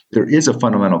right. There is a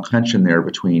fundamental tension there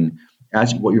between,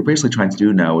 as what you're basically trying to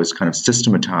do now is kind of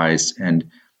systematize and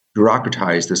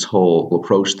bureaucratize this whole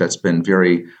approach that's been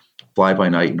very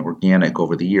fly-by-night and organic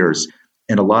over the years.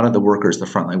 And a lot of the workers, the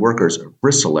frontline workers,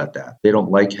 bristle at that. They don't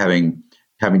like having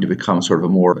to become sort of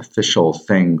a more official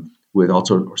thing with all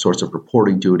sorts of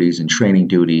reporting duties and training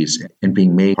duties and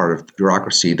being made part of the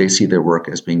bureaucracy. They see their work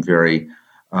as being very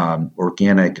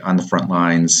organic, on the front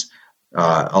lines,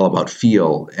 all about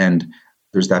feel. And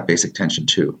there's that basic tension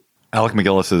too. Alec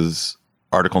MacGillis's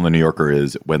article in The New Yorker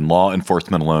is "When Law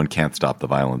Enforcement Alone Can't Stop the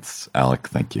Violence." Alec,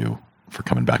 thank you for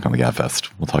coming back on the Gabfest.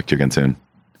 We'll talk to you again soon.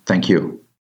 Thank you.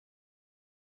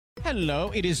 Hello,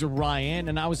 it is Ryan,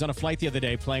 and I was on a flight the other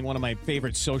day playing one of my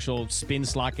favorite social spin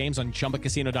slot games on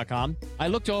ChumbaCasino.com. I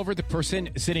looked over at the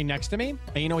person sitting next to me,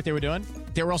 and you know what they were doing?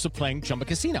 They were also playing Chumba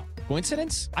Casino.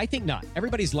 Coincidence? I think not.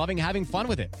 Everybody's loving having fun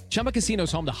with it. Chumba Casino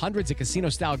is home to hundreds of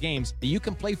casino-style games that you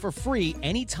can play for free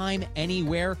anytime,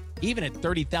 anywhere, even at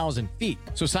 30,000 feet.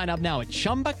 So sign up now at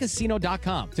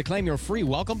ChumbaCasino.com to claim your free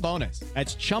welcome bonus.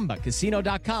 That's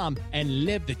ChumbaCasino.com and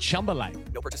live the Chumba life.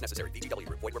 No purchase necessary. VGW.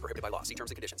 Void where prohibited by law. See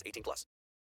terms and conditions. 18+.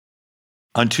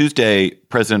 On Tuesday,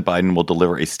 President Biden will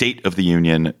deliver a State of the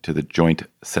Union to the joint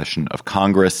session of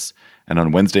Congress. And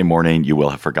on Wednesday morning, you will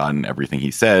have forgotten everything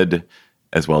he said,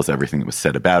 as well as everything that was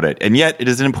said about it. And yet, it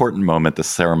is an important moment. The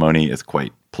ceremony is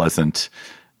quite pleasant.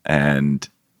 And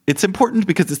it's important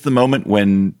because it's the moment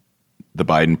when the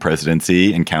Biden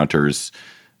presidency encounters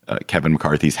Kevin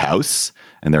McCarthy's House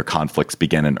and their conflicts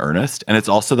begin in earnest. And it's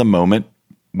also the moment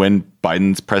when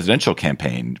Biden's presidential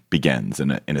campaign begins,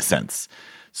 in a sense.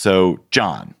 So,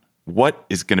 John, what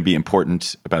is going to be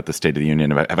important about the State of the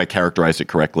Union? Have I characterized it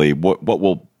correctly? What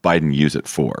will Biden use it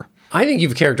for? I think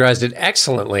you've characterized it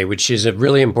excellently, which is a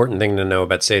really important thing to know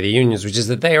about State of the Unions, which is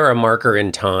that they are a marker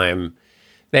in time.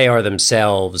 They are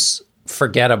themselves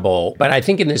forgettable. But I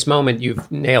think in this moment, you've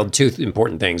nailed two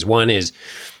important things. One is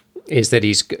that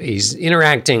he's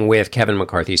interacting with Kevin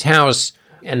McCarthy's House.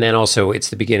 And then also it's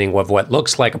the beginning of what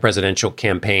looks like a presidential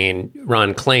campaign.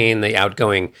 Ron Klain, the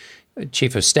outgoing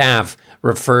chief of staff,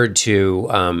 referred to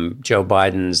Joe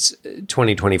Biden's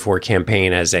 2024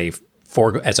 campaign as a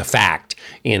fact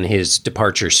in his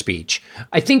departure speech.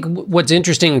 I think what's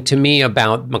interesting to me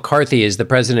about McCarthy is the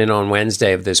president on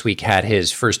Wednesday of this week had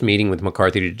his first meeting with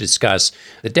McCarthy to discuss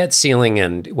the debt ceiling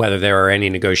and whether there are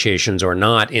any negotiations or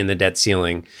not in the debt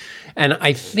ceiling. And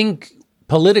I think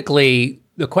politically,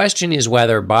 the question is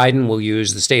whether Biden will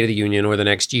use the State of the Union or the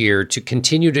next year to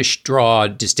continue to draw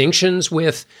distinctions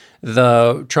with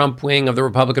the Trump wing of the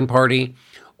Republican Party,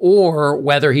 or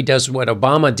whether he does what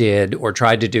Obama did or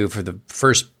tried to do for the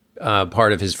first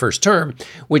part of his first term,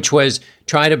 which was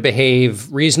try to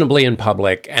behave reasonably in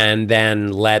public and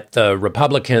then let the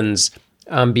Republicans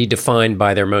be defined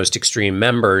by their most extreme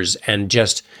members and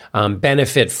just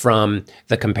benefit from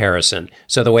the comparison.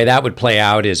 So the way that would play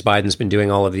out is Biden's been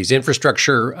doing all of these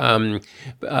infrastructure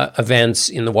events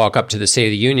in the walk up to the State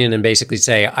of the Union and basically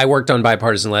say, I worked on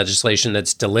bipartisan legislation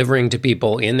that's delivering to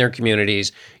people in their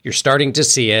communities. You're starting to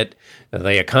see it.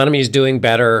 The economy is doing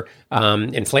better.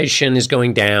 Inflation is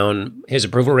going down. His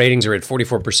approval ratings are at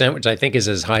 44%, which I think is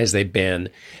as high as they've been.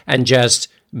 And just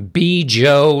be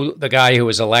Joe, the guy who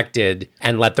was elected,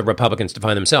 and let the Republicans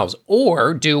define themselves.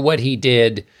 Or do what he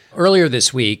did earlier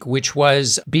this week, which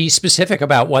was be specific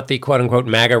about what the quote-unquote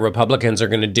MAGA Republicans are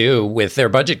going to do with their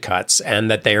budget cuts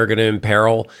and that they are going to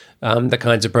imperil the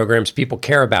kinds of programs people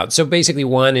care about. So basically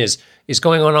one is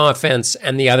going on offense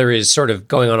and the other is sort of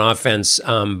going on offense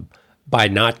by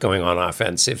not going on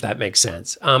offense, if that makes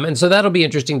sense. And so that'll be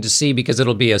interesting to see because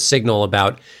it'll be a signal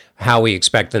about how we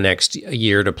expect the next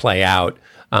year to play out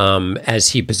as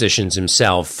he positions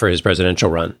himself for his presidential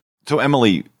run. So,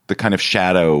 Emily, the kind of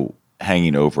shadow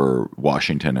hanging over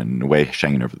Washington and in a way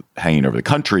hanging over the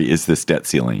country is this debt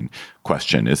ceiling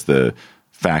question, is the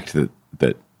fact that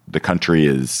the country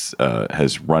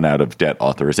has run out of debt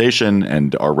authorization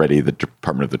and already the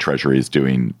Department of the Treasury is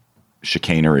doing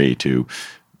chicanery to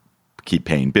keep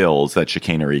paying bills. That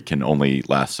chicanery can only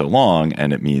last so long,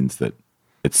 and it means that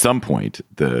at some point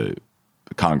the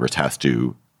Congress has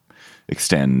to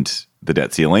extend the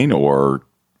debt ceiling, or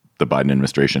the Biden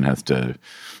administration has to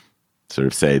sort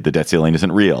of say the debt ceiling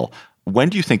isn't real. When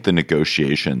do you think the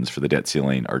negotiations for the debt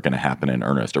ceiling are going to happen in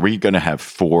earnest? Are we going to have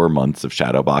 4 months of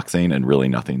shadow boxing and really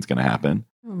nothing's going to happen?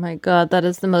 Oh my God, that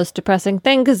is the most depressing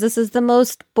thing because this is the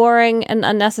most boring and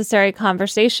unnecessary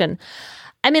conversation.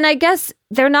 I mean, I guess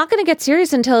they're not going to get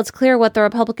serious until it's clear what the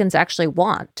Republicans actually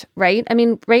want, right? I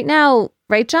mean, right now,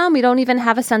 right, John? We don't even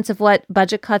have a sense of what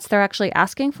budget cuts they're actually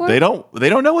asking for. They don't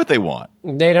know what they want.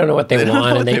 They don't know what they want. Don't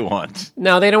know what they want.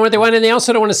 No, they don't know what they want, and they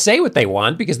also don't want to say what they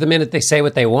want because the minute they say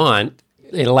what they want,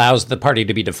 it allows the party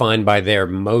to be defined by their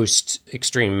most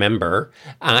extreme member.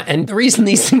 And the reason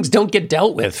these things don't get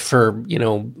dealt with for,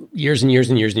 years and years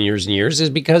and years and years and years is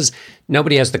because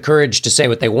nobody has the courage to say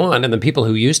what they want. And the people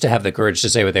who used to have the courage to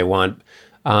say what they want,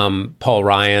 Paul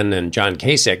Ryan and John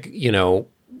Kasich,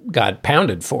 got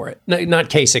pounded for it. No, not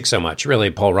Kasich so much,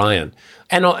 really Paul Ryan.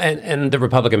 And the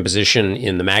Republican position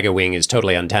in the MAGA wing is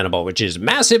totally untenable, which is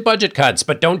massive budget cuts,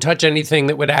 but don't touch anything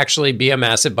that would actually be a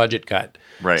massive budget cut.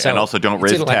 Right, so and also don't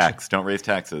raise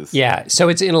taxes. Yeah, so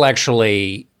it's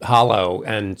intellectually hollow,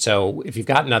 and so if you've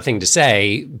got nothing to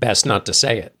say, best not to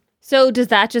say it. So does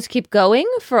that just keep going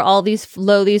for all these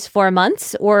 4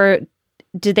 months, or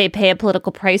did they pay a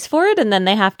political price for it and then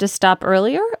they have to stop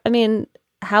earlier? I mean,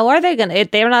 how are they going to?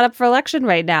 They're not up for election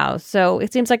right now. So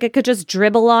it seems like it could just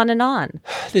dribble on and on.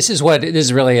 This is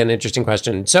really an interesting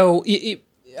question. So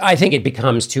I think it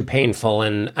becomes too painful.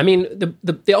 And I mean,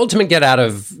 the ultimate get out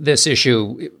of this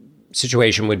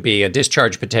situation would be a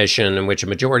discharge petition in which a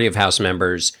majority of House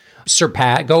members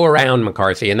go around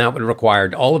McCarthy, and that would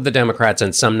require all of the Democrats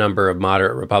and some number of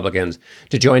moderate Republicans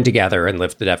to join together and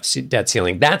lift the debt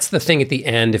ceiling. That's the thing at the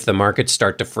end, if the markets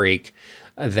start to freak,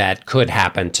 that could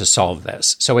happen to solve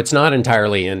this. So it's not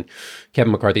entirely in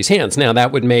Kevin McCarthy's hands. Now,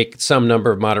 that would make some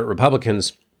number of moderate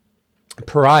Republicans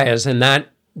pariahs, and that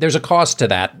there's a cost to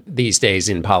that these days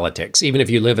in politics, even if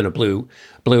you live in a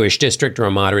bluish district or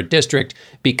a moderate district,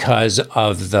 because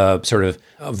of the sort of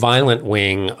violent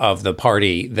wing of the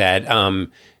party that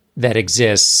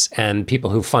exists, and people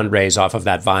who fundraise off of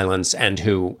that violence and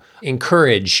who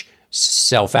encourage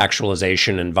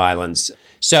self-actualization and violence.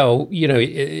 So,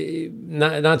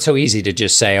 not so easy to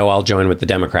just say, oh, I'll join with the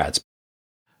Democrats.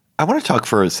 I want to talk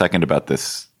for a second about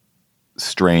this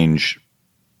strange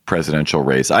presidential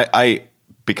race.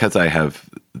 Because I have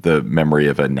the memory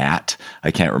of a gnat, I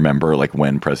can't remember like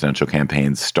when presidential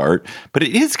campaigns start. But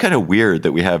it is kind of weird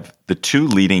that we have the two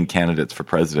leading candidates for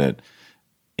president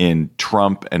in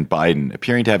Trump and Biden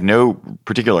appearing to have no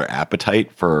particular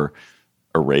appetite for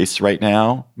a race right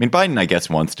now. I mean, Biden, I guess,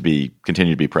 wants to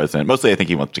continue to be president. Mostly, I think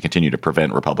he wants to continue to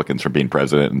prevent Republicans from being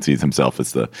president and sees himself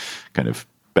as the kind of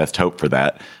best hope for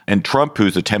that. And Trump,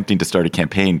 who's attempting to start a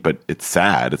campaign, but it's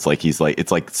sad. It's like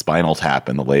it's like Spinal Tap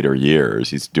in the later years.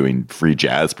 He's doing free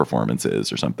jazz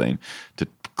performances or something to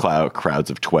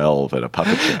crowds of 12 at a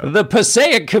puppet show. The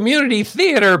Passaic Community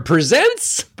Theater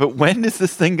presents. But when is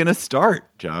this thing going to start,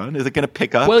 John? Is it going to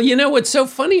pick up? Well, what's so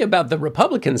funny about the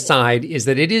Republican side is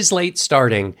that it is late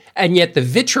starting, and yet the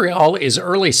vitriol is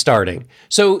early starting.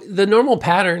 So the normal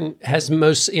pattern has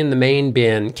most in the main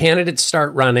been candidates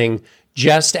start running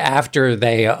just after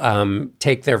they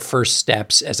take their first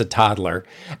steps as a toddler,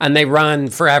 and they run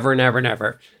forever and ever and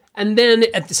ever. And then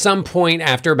at some point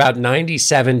after about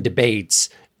 97 debates,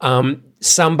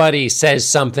 somebody says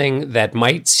something that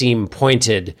might seem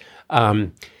pointed.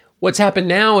 What's happened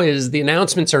now is the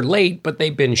announcements are late, but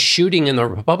they've been shooting in the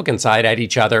Republican side at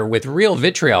each other with real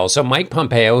vitriol. So Mike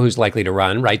Pompeo, who's likely to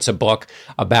run, writes a book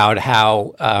about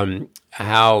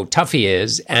how tough he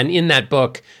is, and in that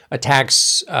book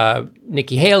attacks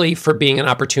Nikki Haley for being an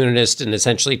opportunist and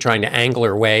essentially trying to angle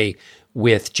her way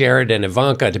with Jared and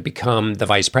Ivanka to become the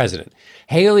vice president.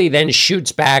 Haley then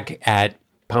shoots back at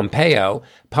Pompeo.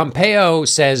 Pompeo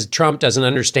says Trump doesn't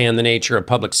understand the nature of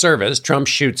public service. Trump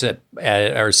shoots at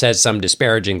or says some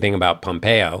disparaging thing about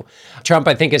Pompeo. Trump,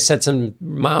 I think, has said some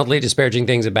mildly disparaging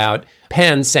things about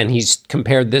Pence, and he's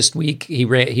compared this week.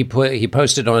 He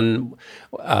posted on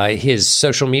his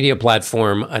social media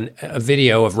platform a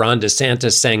video of Ron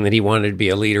DeSantis saying that he wanted to be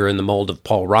a leader in the mold of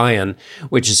Paul Ryan,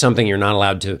 which is something you're not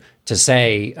allowed to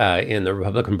say in the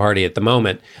Republican Party at the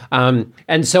moment.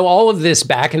 And so all of this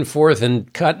back and forth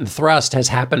and cut and thrust has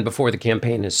happened before the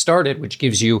campaign has started, which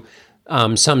gives you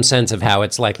some sense of how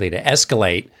it's likely to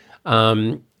escalate.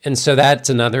 And so that's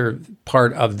another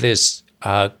part of this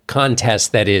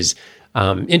contest that is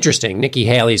interesting. Nikki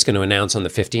Haley is going to announce on the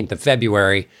 15th of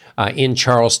February in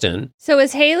Charleston. So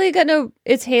is Haley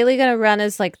gonna run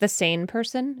as like the sane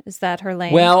person? Is that her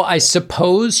lane? Well, I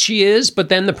suppose she is, but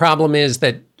then the problem is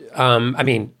that there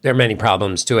are many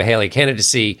problems to a Haley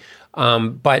candidacy,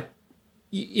 but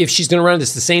if she's going to run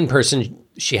as the sane person,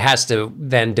 she has to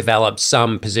then develop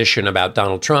some position about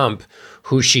Donald Trump,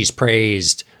 who she's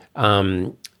praised.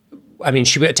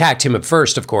 She attacked him at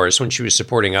first, of course, when she was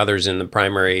supporting others in the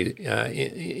primary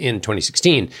in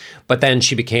 2016. But then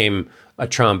she became a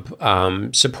Trump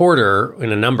supporter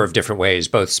in a number of different ways,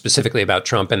 both specifically about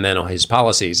Trump and then his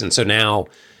policies. And so now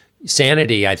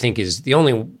sanity, I think, is the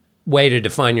only way to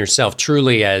define yourself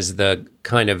truly as the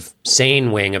kind of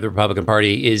sane wing of the Republican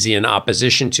Party is in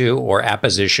opposition to or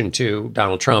apposition to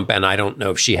Donald Trump. And I don't know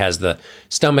if she has the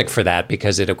stomach for that,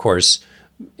 because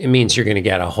it means you're going to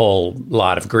get a whole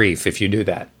lot of grief if you do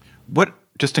that.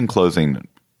 Just in closing,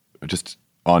 just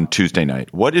on Tuesday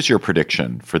night, what is your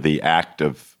prediction for the act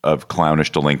of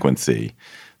clownish delinquency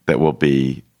that will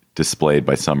be displayed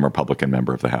by some Republican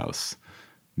member of the House?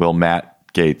 Will Matt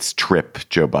Gaetz trip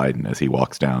Joe Biden as he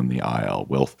walks down the aisle?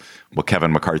 Will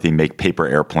Kevin McCarthy make paper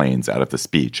airplanes out of the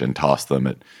speech and toss them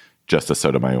at Justice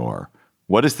Sotomayor?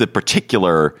 What is the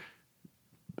particular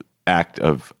act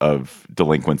of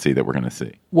delinquency that we're going to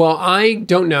see? Well, I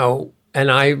don't know,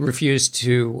 and I refuse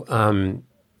to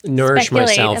nourish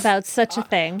speculate myself about such a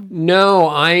thing. No,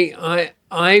 I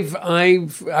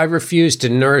refuse to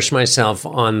nourish myself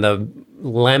on the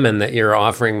lemon that you're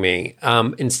offering me.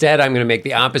 Instead, I'm going to make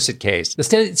the opposite case. The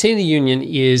State of the Union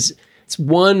it's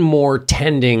one more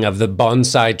tending of the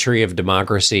bonsai tree of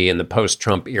democracy in the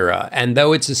post-Trump era. And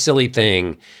though it's a silly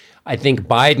thing, I think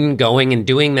Biden going and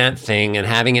doing that thing and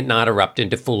having it not erupt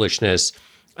into foolishness,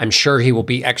 I'm sure he will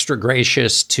be extra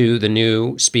gracious to the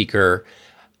new speaker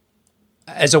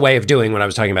as a way of doing what I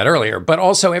was talking about earlier. But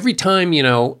also every time,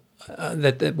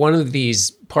 that one of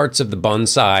these parts of the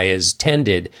bonsai is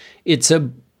tended, it's a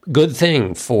good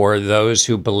thing for those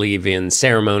who believe in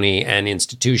ceremony and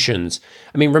institutions.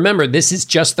 I mean, remember, this is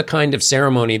just the kind of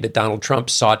ceremony that Donald Trump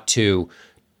sought to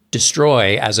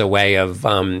destroy as a way of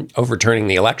overturning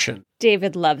the election.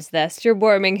 David loves this. You're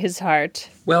warming his heart.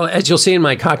 Well, as you'll see in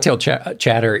my cocktail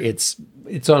chatter, it's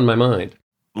on my mind.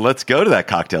 Let's go to that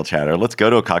cocktail chatter. Let's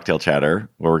go to a cocktail chatter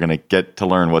where we're going to get to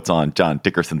learn what's on John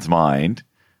Dickerson's mind.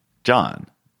 John,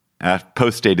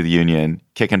 post State of the Union,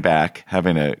 kicking back,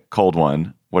 having a cold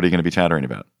one. What are you going to be chattering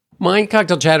about? My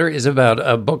cocktail chatter is about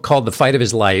a book called The Fight of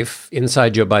His Life,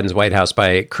 Inside Joe Biden's White House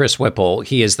by Chris Whipple.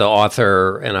 He is the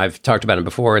author, and I've talked about him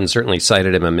before and certainly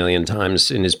cited him a million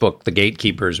times in his book, The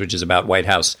Gatekeepers, which is about White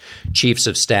House chiefs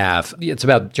of staff. It's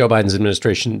about Joe Biden's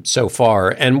administration so far.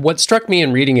 And what struck me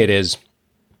in reading it is,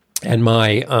 and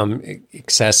my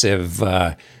excessive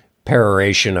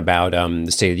peroration about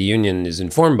the State of the Union is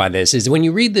informed by this, is when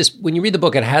you read the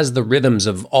book, it has the rhythms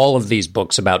of all of these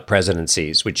books about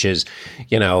presidencies, which is,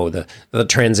 the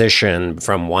transition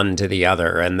from one to the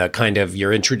other, and the kind of,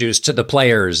 you're introduced to the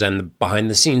players and the behind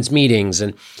the scenes meetings.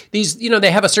 And these,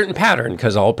 they have a certain pattern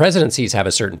because all presidencies have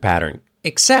a certain pattern,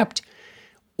 except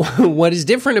what is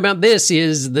different about this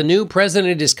is the new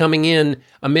president is coming in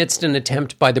amidst an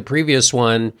attempt by the previous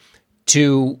one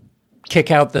to kick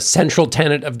out the central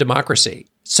tenet of democracy.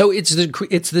 So it's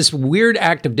this weird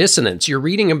act of dissonance. You're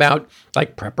reading about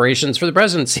like preparations for the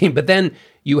presidency, but then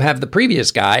you have the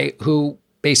previous guy who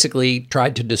basically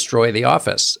tried to destroy the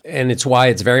office. And it's why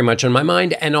it's very much on my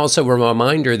mind. And also a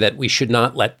reminder that we should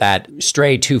not let that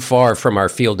stray too far from our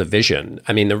field of vision.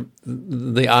 I mean,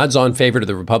 the odds-on favorite of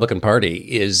the Republican Party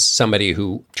is somebody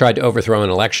who tried to overthrow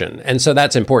an election. And so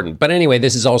that's important. But anyway,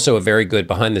 this is also a very good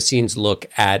behind-the-scenes look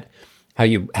at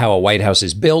how a White House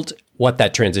is built, what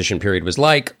that transition period was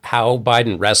like, how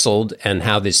Biden wrestled, and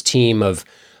how this team of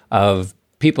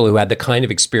people who had the kind of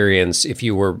experience, if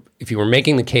you were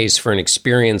making the case for an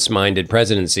experience-minded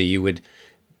presidency, you would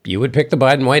pick the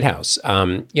Biden White House.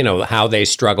 How they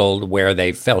struggled, where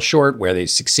they fell short, where they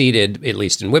succeeded, at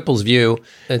least in Whipple's view.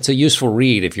 It's a useful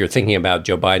read if you're thinking about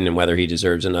Joe Biden and whether he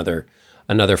deserves another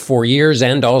 4 years,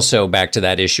 and also back to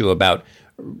that issue about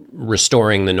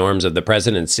restoring the norms of the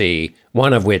presidency,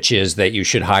 one of which is that you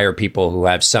should hire people who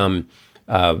have some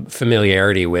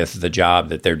familiarity with the job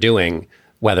that they're doing,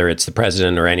 whether it's the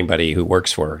president or anybody who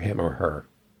works for him or her.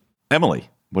 Emily,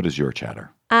 what is your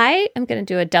chatter? I am going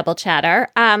to do a double chatter.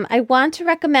 I want to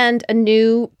recommend a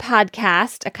new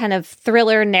podcast, a kind of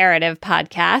thriller narrative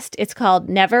podcast. It's called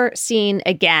Never Seen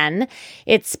Again.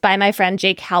 It's by my friend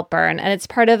Jake Halpern, and it's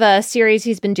part of a series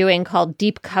he's been doing called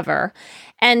Deep Cover.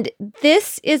 And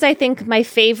this is, I think, my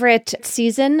favorite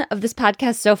season of this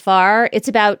podcast so far. It's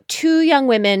about two young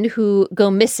women who go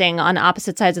missing on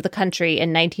opposite sides of the country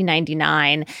in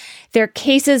 1999. Their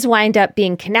cases wind up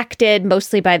being connected,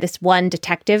 mostly by this one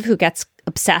detective who gets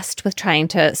obsessed with trying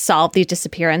to solve these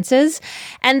disappearances.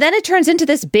 And then it turns into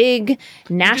this big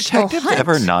national detectives hunt.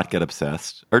 Ever not get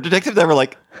obsessed? Or detectives ever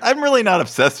like, I'm really not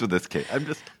obsessed with this case.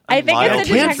 I think if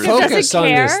the detective focus doesn't on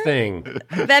care, this thing.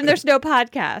 Then there's no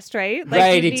podcast, right? Like,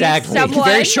 right, you need exactly. someone-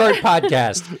 Very short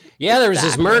podcast. Yeah, there was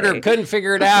this murder, couldn't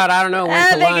figure it out. I don't know,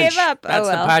 went to they lunch. gave up. That's Oh,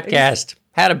 well. the podcast.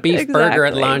 Had a beef burger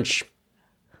at Exactly. lunch.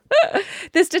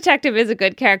 This detective is a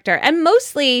good character. And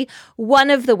mostly one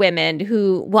of the women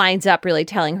who winds up really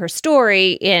telling her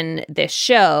story in this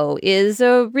show is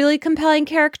a really compelling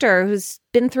character who's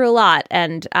been through a lot.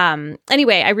 And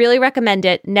anyway, I really recommend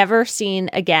it. Never Seen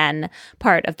Again,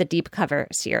 part of the Deep Cover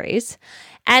series.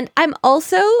 And I'm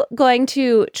also going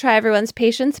to try everyone's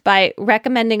patience by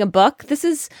recommending a book. This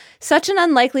is such an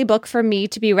unlikely book for me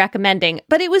to be recommending,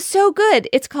 but it was so good.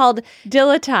 It's called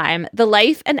Dilla Time, The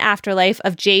Life and Afterlife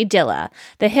of Jay Dilla,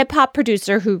 the hip-hop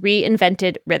producer who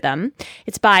reinvented rhythm.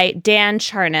 It's by Dan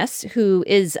Charnas, who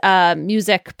is a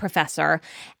music professor.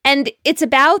 And it's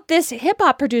about this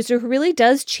hip-hop producer who really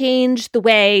does change the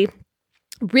way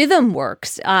rhythm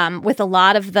works with a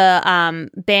lot of the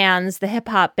bands, the hip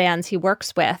hop bands he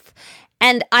works with.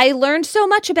 And I learned so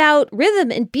much about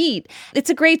rhythm and beat. It's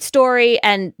a great story,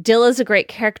 and Dilla's a great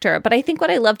character. But I think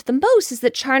what I loved the most is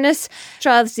that Charnas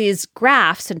draws these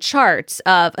graphs and charts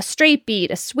of a straight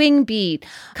beat, a swing beat,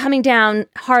 coming down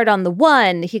hard on the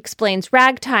one. He explains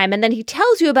ragtime, and then he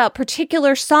tells you about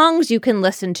particular songs you can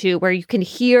listen to where you can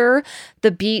hear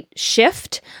the beat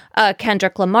shift. A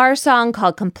Kendrick Lamar song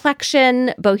called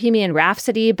Complexion, Bohemian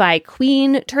Rhapsody by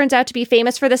Queen turns out to be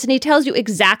famous for this, and he tells you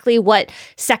exactly what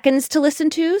seconds to listen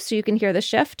to so you can hear the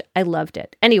shift. I loved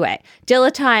it. Anyway,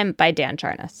 Dilla Time by Dan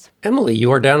Charnas. Emily,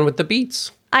 you are down with the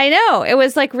beats. I know. It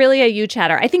was like really a you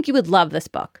chatter. I think you would love this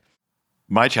book.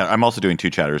 My chatter, I'm also doing 2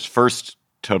 chatters. First,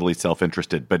 totally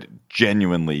self-interested, but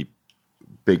genuinely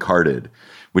big-hearted,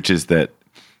 which is that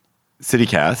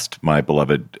CityCast, my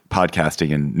beloved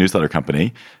podcasting and newsletter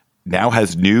company, now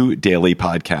has new daily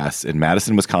podcasts in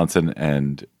Madison, Wisconsin,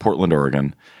 and Portland,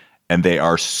 Oregon, and they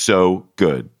are so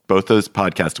good. Both those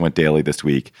podcasts went daily this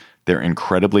week. They're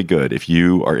incredibly good. If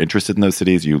you are interested in those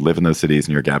cities, you live in those cities,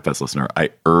 and you're a GabFest listener,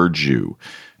 I urge you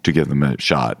to give them a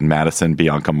shot. In Madison,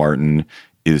 Bianca Martin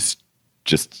is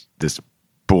just this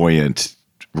buoyant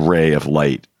ray of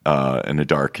light in a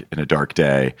dark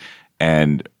day,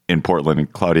 and in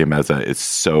Portland, Claudia Meza is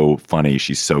so funny.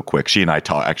 She's so quick. She and I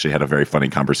actually had a very funny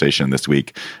conversation this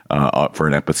week for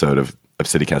an episode of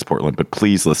CityCast Portland. But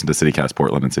please listen to CityCast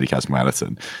Portland and CityCast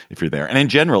Madison if you're there. And in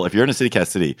general, if you're in a CityCast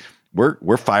city,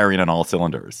 we're firing on all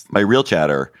cylinders. My real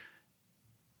chatter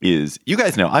is, you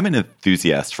guys know, I'm an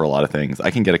enthusiast for a lot of things.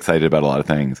 I can get excited about a lot of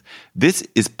things. This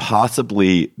is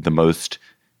possibly the most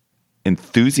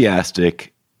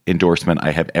enthusiastic endorsement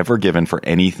I have ever given for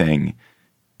anything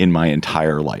in my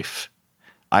entire life.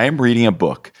 I am reading a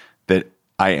book that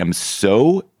I am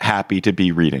so happy to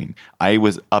be reading. I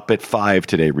was up at 5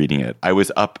 today reading it. I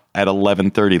was up at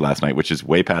 11:30 last night, which is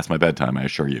way past my bedtime, I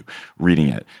assure you, reading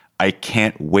it. I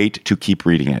can't wait to keep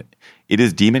reading it. It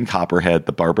is Demon Copperhead,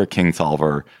 the Barbara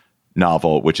Kingsolver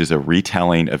novel, which is a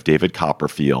retelling of David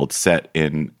Copperfield set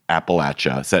in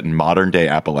Appalachia, set in modern day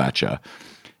Appalachia.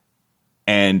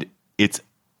 And it's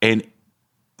an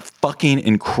fucking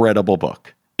incredible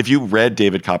book. If you read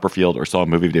David Copperfield or saw a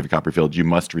movie of David Copperfield, you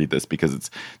must read this, because it's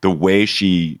the way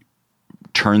she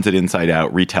turns it inside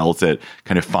out, retells it,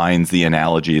 kind of finds the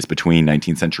analogies between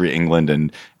 19th century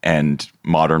England and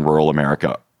modern rural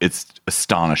America. It's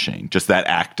astonishing. Just that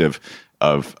act of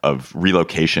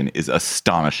relocation is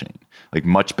astonishing. Like,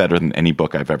 much better than any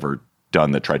book I've ever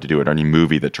done that tried to do it, or any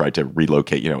movie that tried to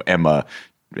relocate, Emma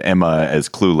as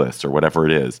Clueless or whatever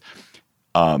it is.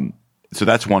 So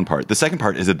that's one part. The second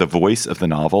part is that the voice of the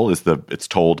novel it's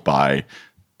told by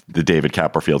the David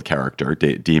Copperfield character,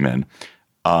 Demon.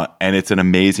 And it's an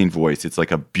amazing voice. It's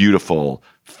like a beautiful,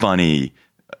 funny,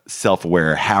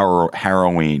 self-aware,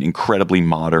 harrowing, incredibly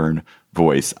modern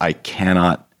voice. I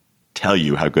cannot tell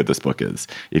you how good this book is.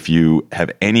 If you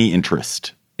have any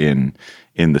interest in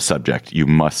the subject, you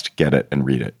must get it and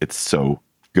read it. It's so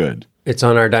good. It's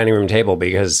on our dining room table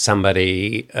because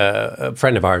somebody, a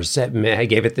friend of ours,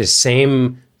 gave it this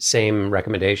same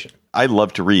recommendation. I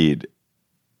love to read,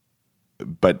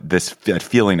 but that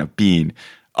feeling of being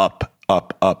up,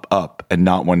 and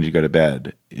not wanting to go to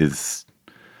bed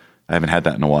I haven't had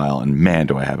that in a while, and man,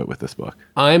 do I have it with this book.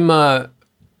 I'm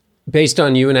based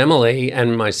on you and Emily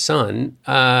and my son,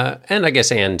 and I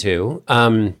guess Anne too,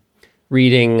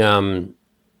 reading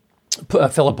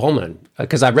Philip Pullman,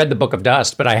 because I've read the Book of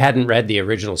Dust, but I hadn't read the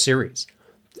original series,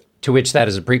 to which that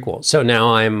is a prequel. So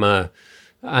now I'm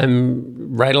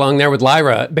right along there with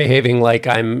Lyra, behaving like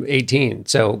I'm 18.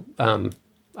 So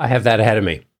I have that ahead of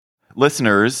me.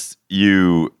 Listeners,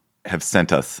 you have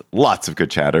sent us lots of good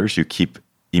chatters. You keep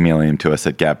emailing them to us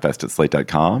at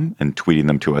gabfest@slate.com and tweeting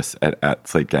them to us at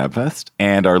 @SlateGabFest.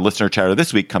 And our listener chatter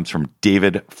this week comes from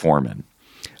David Foreman.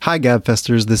 Hi,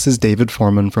 Gabfesters. This is David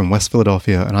Foreman from West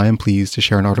Philadelphia, and I am pleased to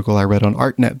share an article I read on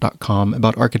artnet.com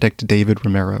about architect David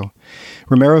Romero.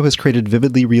 Romero has created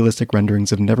vividly realistic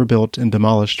renderings of never-built and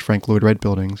demolished Frank Lloyd Wright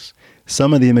buildings.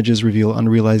 Some of the images reveal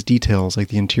unrealized details, like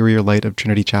the interior light of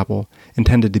Trinity Chapel,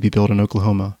 intended to be built in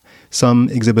Oklahoma. Some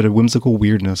exhibit a whimsical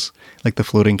weirdness, like the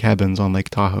floating cabins on Lake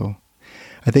Tahoe.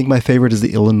 I think my favorite is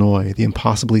the Illinois, the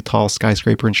impossibly tall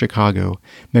skyscraper in Chicago,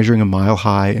 measuring a mile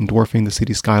high and dwarfing the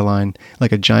city skyline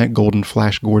like a giant golden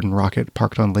Flash Gordon rocket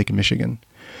parked on Lake Michigan.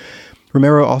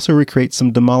 Romero also recreates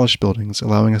some demolished buildings,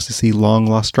 allowing us to see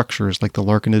long-lost structures like the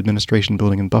Larkin Administration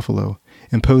Building in Buffalo,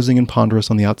 imposing and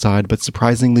ponderous on the outside, but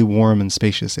surprisingly warm and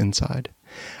spacious inside.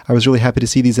 I was really happy to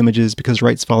see these images because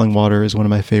Wright's Falling Water is one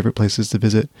of my favorite places to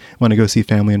visit when I go see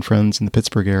family and friends in the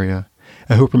Pittsburgh area.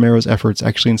 I hope Romero's efforts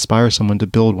actually inspire someone to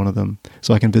build one of them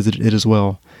so I can visit it as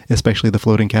well, especially the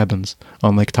floating cabins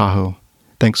on Lake Tahoe.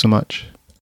 Thanks so much.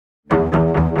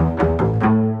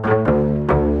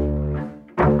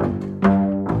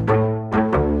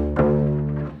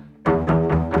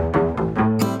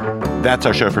 That's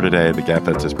our show for today. The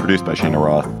Gabfest is produced by Shana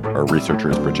Roth. Our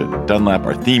researcher is Bridget Dunlap.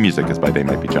 Our theme music is by They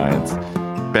Might Be Giants.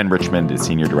 Ben Richmond is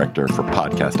Senior Director for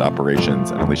Podcast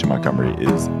Operations, and Alicia Montgomery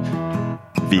is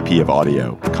VP of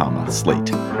Audio,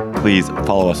 Slate. Please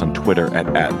follow us on Twitter at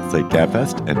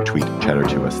 @SlateGabfest and tweet chatter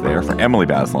to us there. For Emily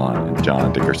Bazelon and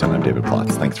John Dickerson, I'm David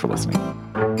Plotz. Thanks for listening.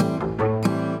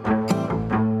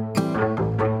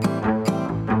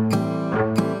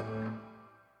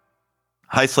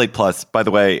 Hi, Slate Plus. By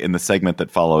the way, in the segment that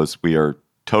follows, we are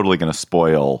totally going to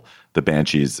spoil the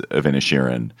Banshees of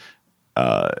Inisherin.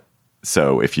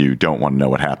 So if you don't want to know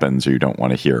what happens or you don't want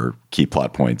to hear key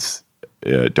plot points,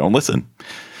 don't listen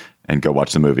and go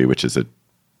watch the movie, which is a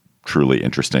truly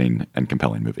interesting and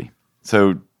compelling movie.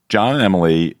 So John and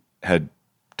Emily had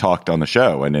talked on the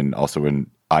show and also in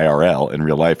IRL, in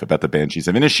real life, about the Banshees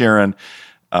of Inisherin,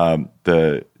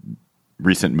 the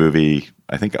recent movie,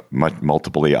 I think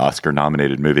multiply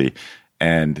Oscar-nominated movie.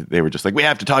 And they were just like, we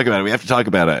have to talk about it. We have to talk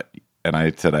about it. And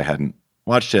I said I hadn't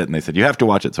watched it. And they said, you have to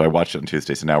watch it. So I watched it on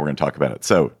Tuesday. So now we're going to talk about it.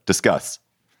 So discuss.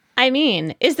 I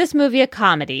mean, is this movie a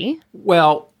comedy?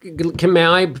 Well, may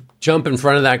I jump in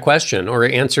front of that question or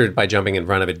answer it by jumping in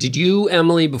front of it? Did you,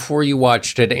 Emily, before you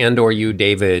watched it, and or you,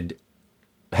 David,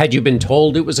 had you been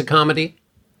told it was a comedy?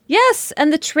 Yes,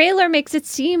 and the trailer makes it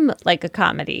seem like a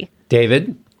comedy.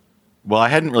 David? Well, I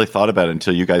hadn't really thought about it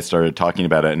until you guys started talking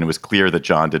about it, and it was clear that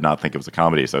John did not think it was a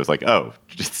comedy. So I was like, oh,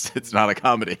 it's not a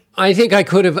comedy. I think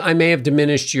I may have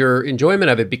diminished your enjoyment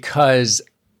of it because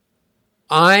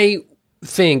I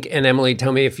think, and Emily,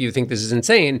 tell me if you think this is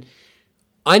insane,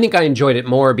 I think I enjoyed it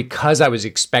more because I was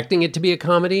expecting it to be a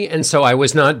comedy, and so I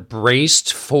was not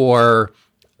braced for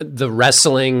the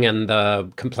wrestling and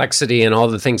the complexity and all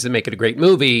the things that make it a great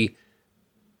movie.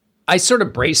 I sort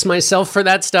of brace myself for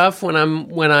that stuff when I'm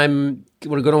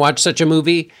going to watch such a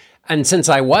movie. And since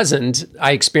I wasn't,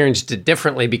 I experienced it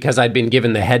differently because I'd been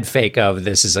given the head fake of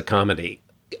this is a comedy.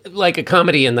 Like a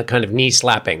comedy in the kind of knee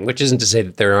slapping, which isn't to say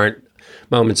that there aren't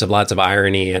moments of lots of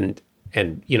irony and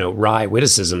wry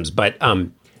witticisms, but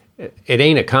it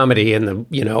ain't a comedy in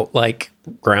the, like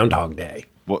Groundhog Day.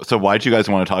 Well, so why'd you guys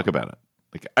want to talk about it?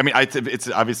 It's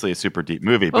obviously a super deep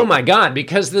movie. But oh my God,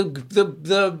 because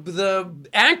the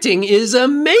acting is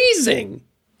amazing.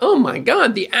 Oh my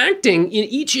God, the acting in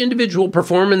each individual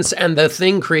performance and the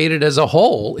thing created as a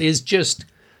whole is just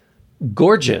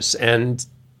gorgeous. And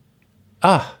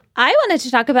I wanted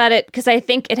to talk about it because I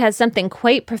think it has something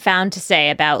quite profound to say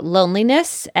about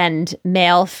loneliness and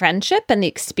male friendship and the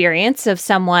experience of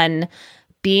someone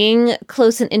being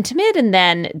close and intimate and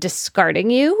then discarding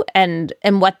you and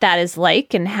what that is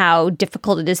like and how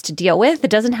difficult it is to deal with. It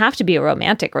doesn't have to be a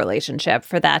romantic relationship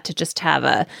for that to just have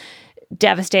a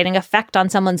devastating effect on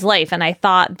someone's life. And I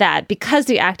thought that because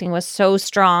the acting was so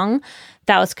strong,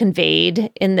 that was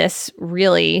conveyed in this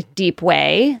really deep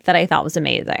way that I thought was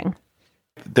amazing.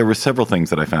 There were several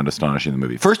things that I found astonishing in the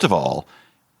movie. First of all,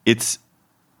 it's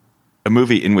a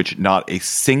movie in which not a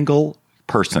single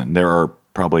person, there are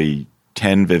probably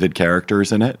 10 vivid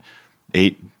characters in it,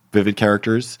 8 vivid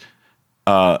characters.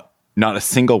 Not a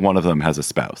single one of them has a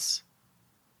spouse.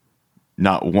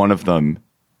 Not one of them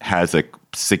has a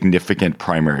significant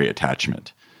primary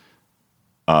attachment.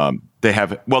 They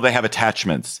have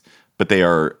attachments, but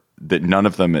none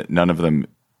of them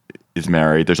is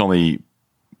married. There's only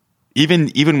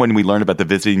even when we learn about the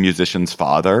visiting musician's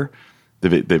father,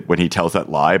 when he tells that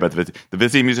lie about the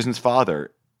visiting musician's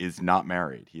father is not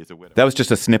married. He is a widow. That was just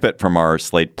a snippet from our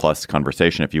Slate Plus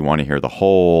conversation. If you want to hear the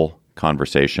whole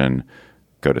conversation,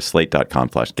 go to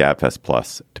slate.com/Gabfest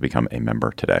Plus to become a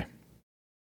member today.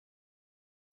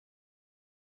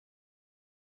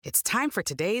 It's time for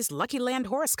today's Lucky Land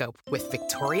horoscope with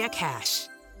Victoria Cash.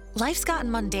 Life's gotten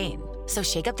mundane, so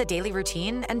shake up the daily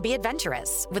routine and be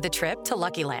adventurous with a trip to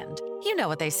Lucky Land. You know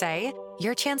what they say,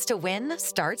 your chance to win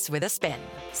starts with a spin.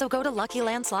 So go to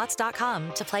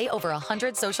LuckyLandSlots.com to play over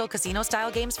 100 social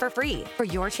casino-style games for free for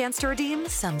your chance to redeem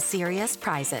some serious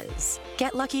prizes.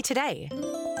 Get lucky today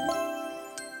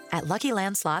at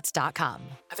LuckyLandSlots.com.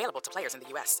 Available to players in the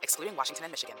U.S., excluding Washington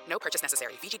and Michigan. No purchase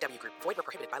necessary. VGW Group. Void where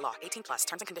prohibited by law. 18+.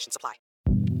 Terms and conditions apply.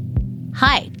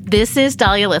 Hi, this is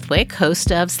Dahlia Lithwick,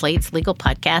 host of Slate's legal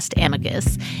podcast,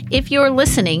 Amicus. If you're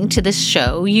listening to this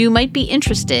show, you might be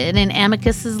interested in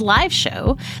Amicus's live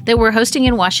show that we're hosting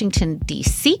in Washington,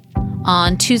 D.C.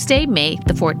 on Tuesday, May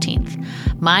the 14th.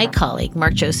 My colleague,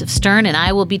 Mark Joseph Stern, and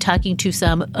I will be talking to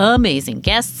some amazing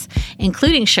guests,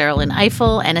 including Sherrilyn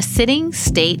Ifill and a sitting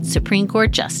state Supreme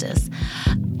Court justice.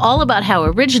 all about how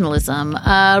originalism,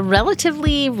 a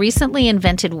relatively recently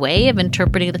invented way of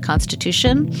interpreting the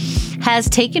Constitution, has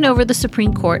taken over the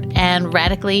Supreme Court and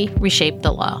radically reshaped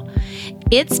the law.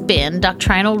 It's been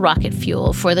doctrinal rocket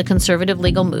fuel for the conservative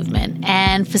legal movement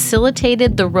and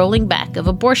facilitated the rolling back of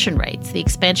abortion rights, the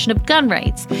expansion of gun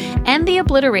rights, and the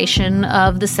obliteration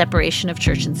of the separation of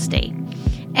church and state.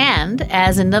 And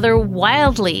as another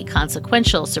wildly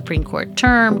consequential Supreme Court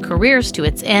term careers to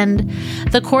its end,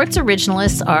 the court's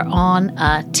originalists are on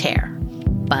a tear.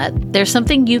 But there's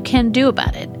something you can do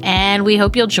about it, and we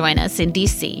hope you'll join us in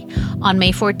D.C. on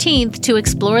May 14th to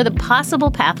explore the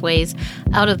possible pathways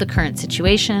out of the current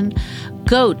situation.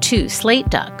 Go to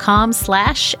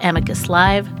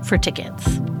slate.com/amicuslive for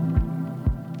tickets.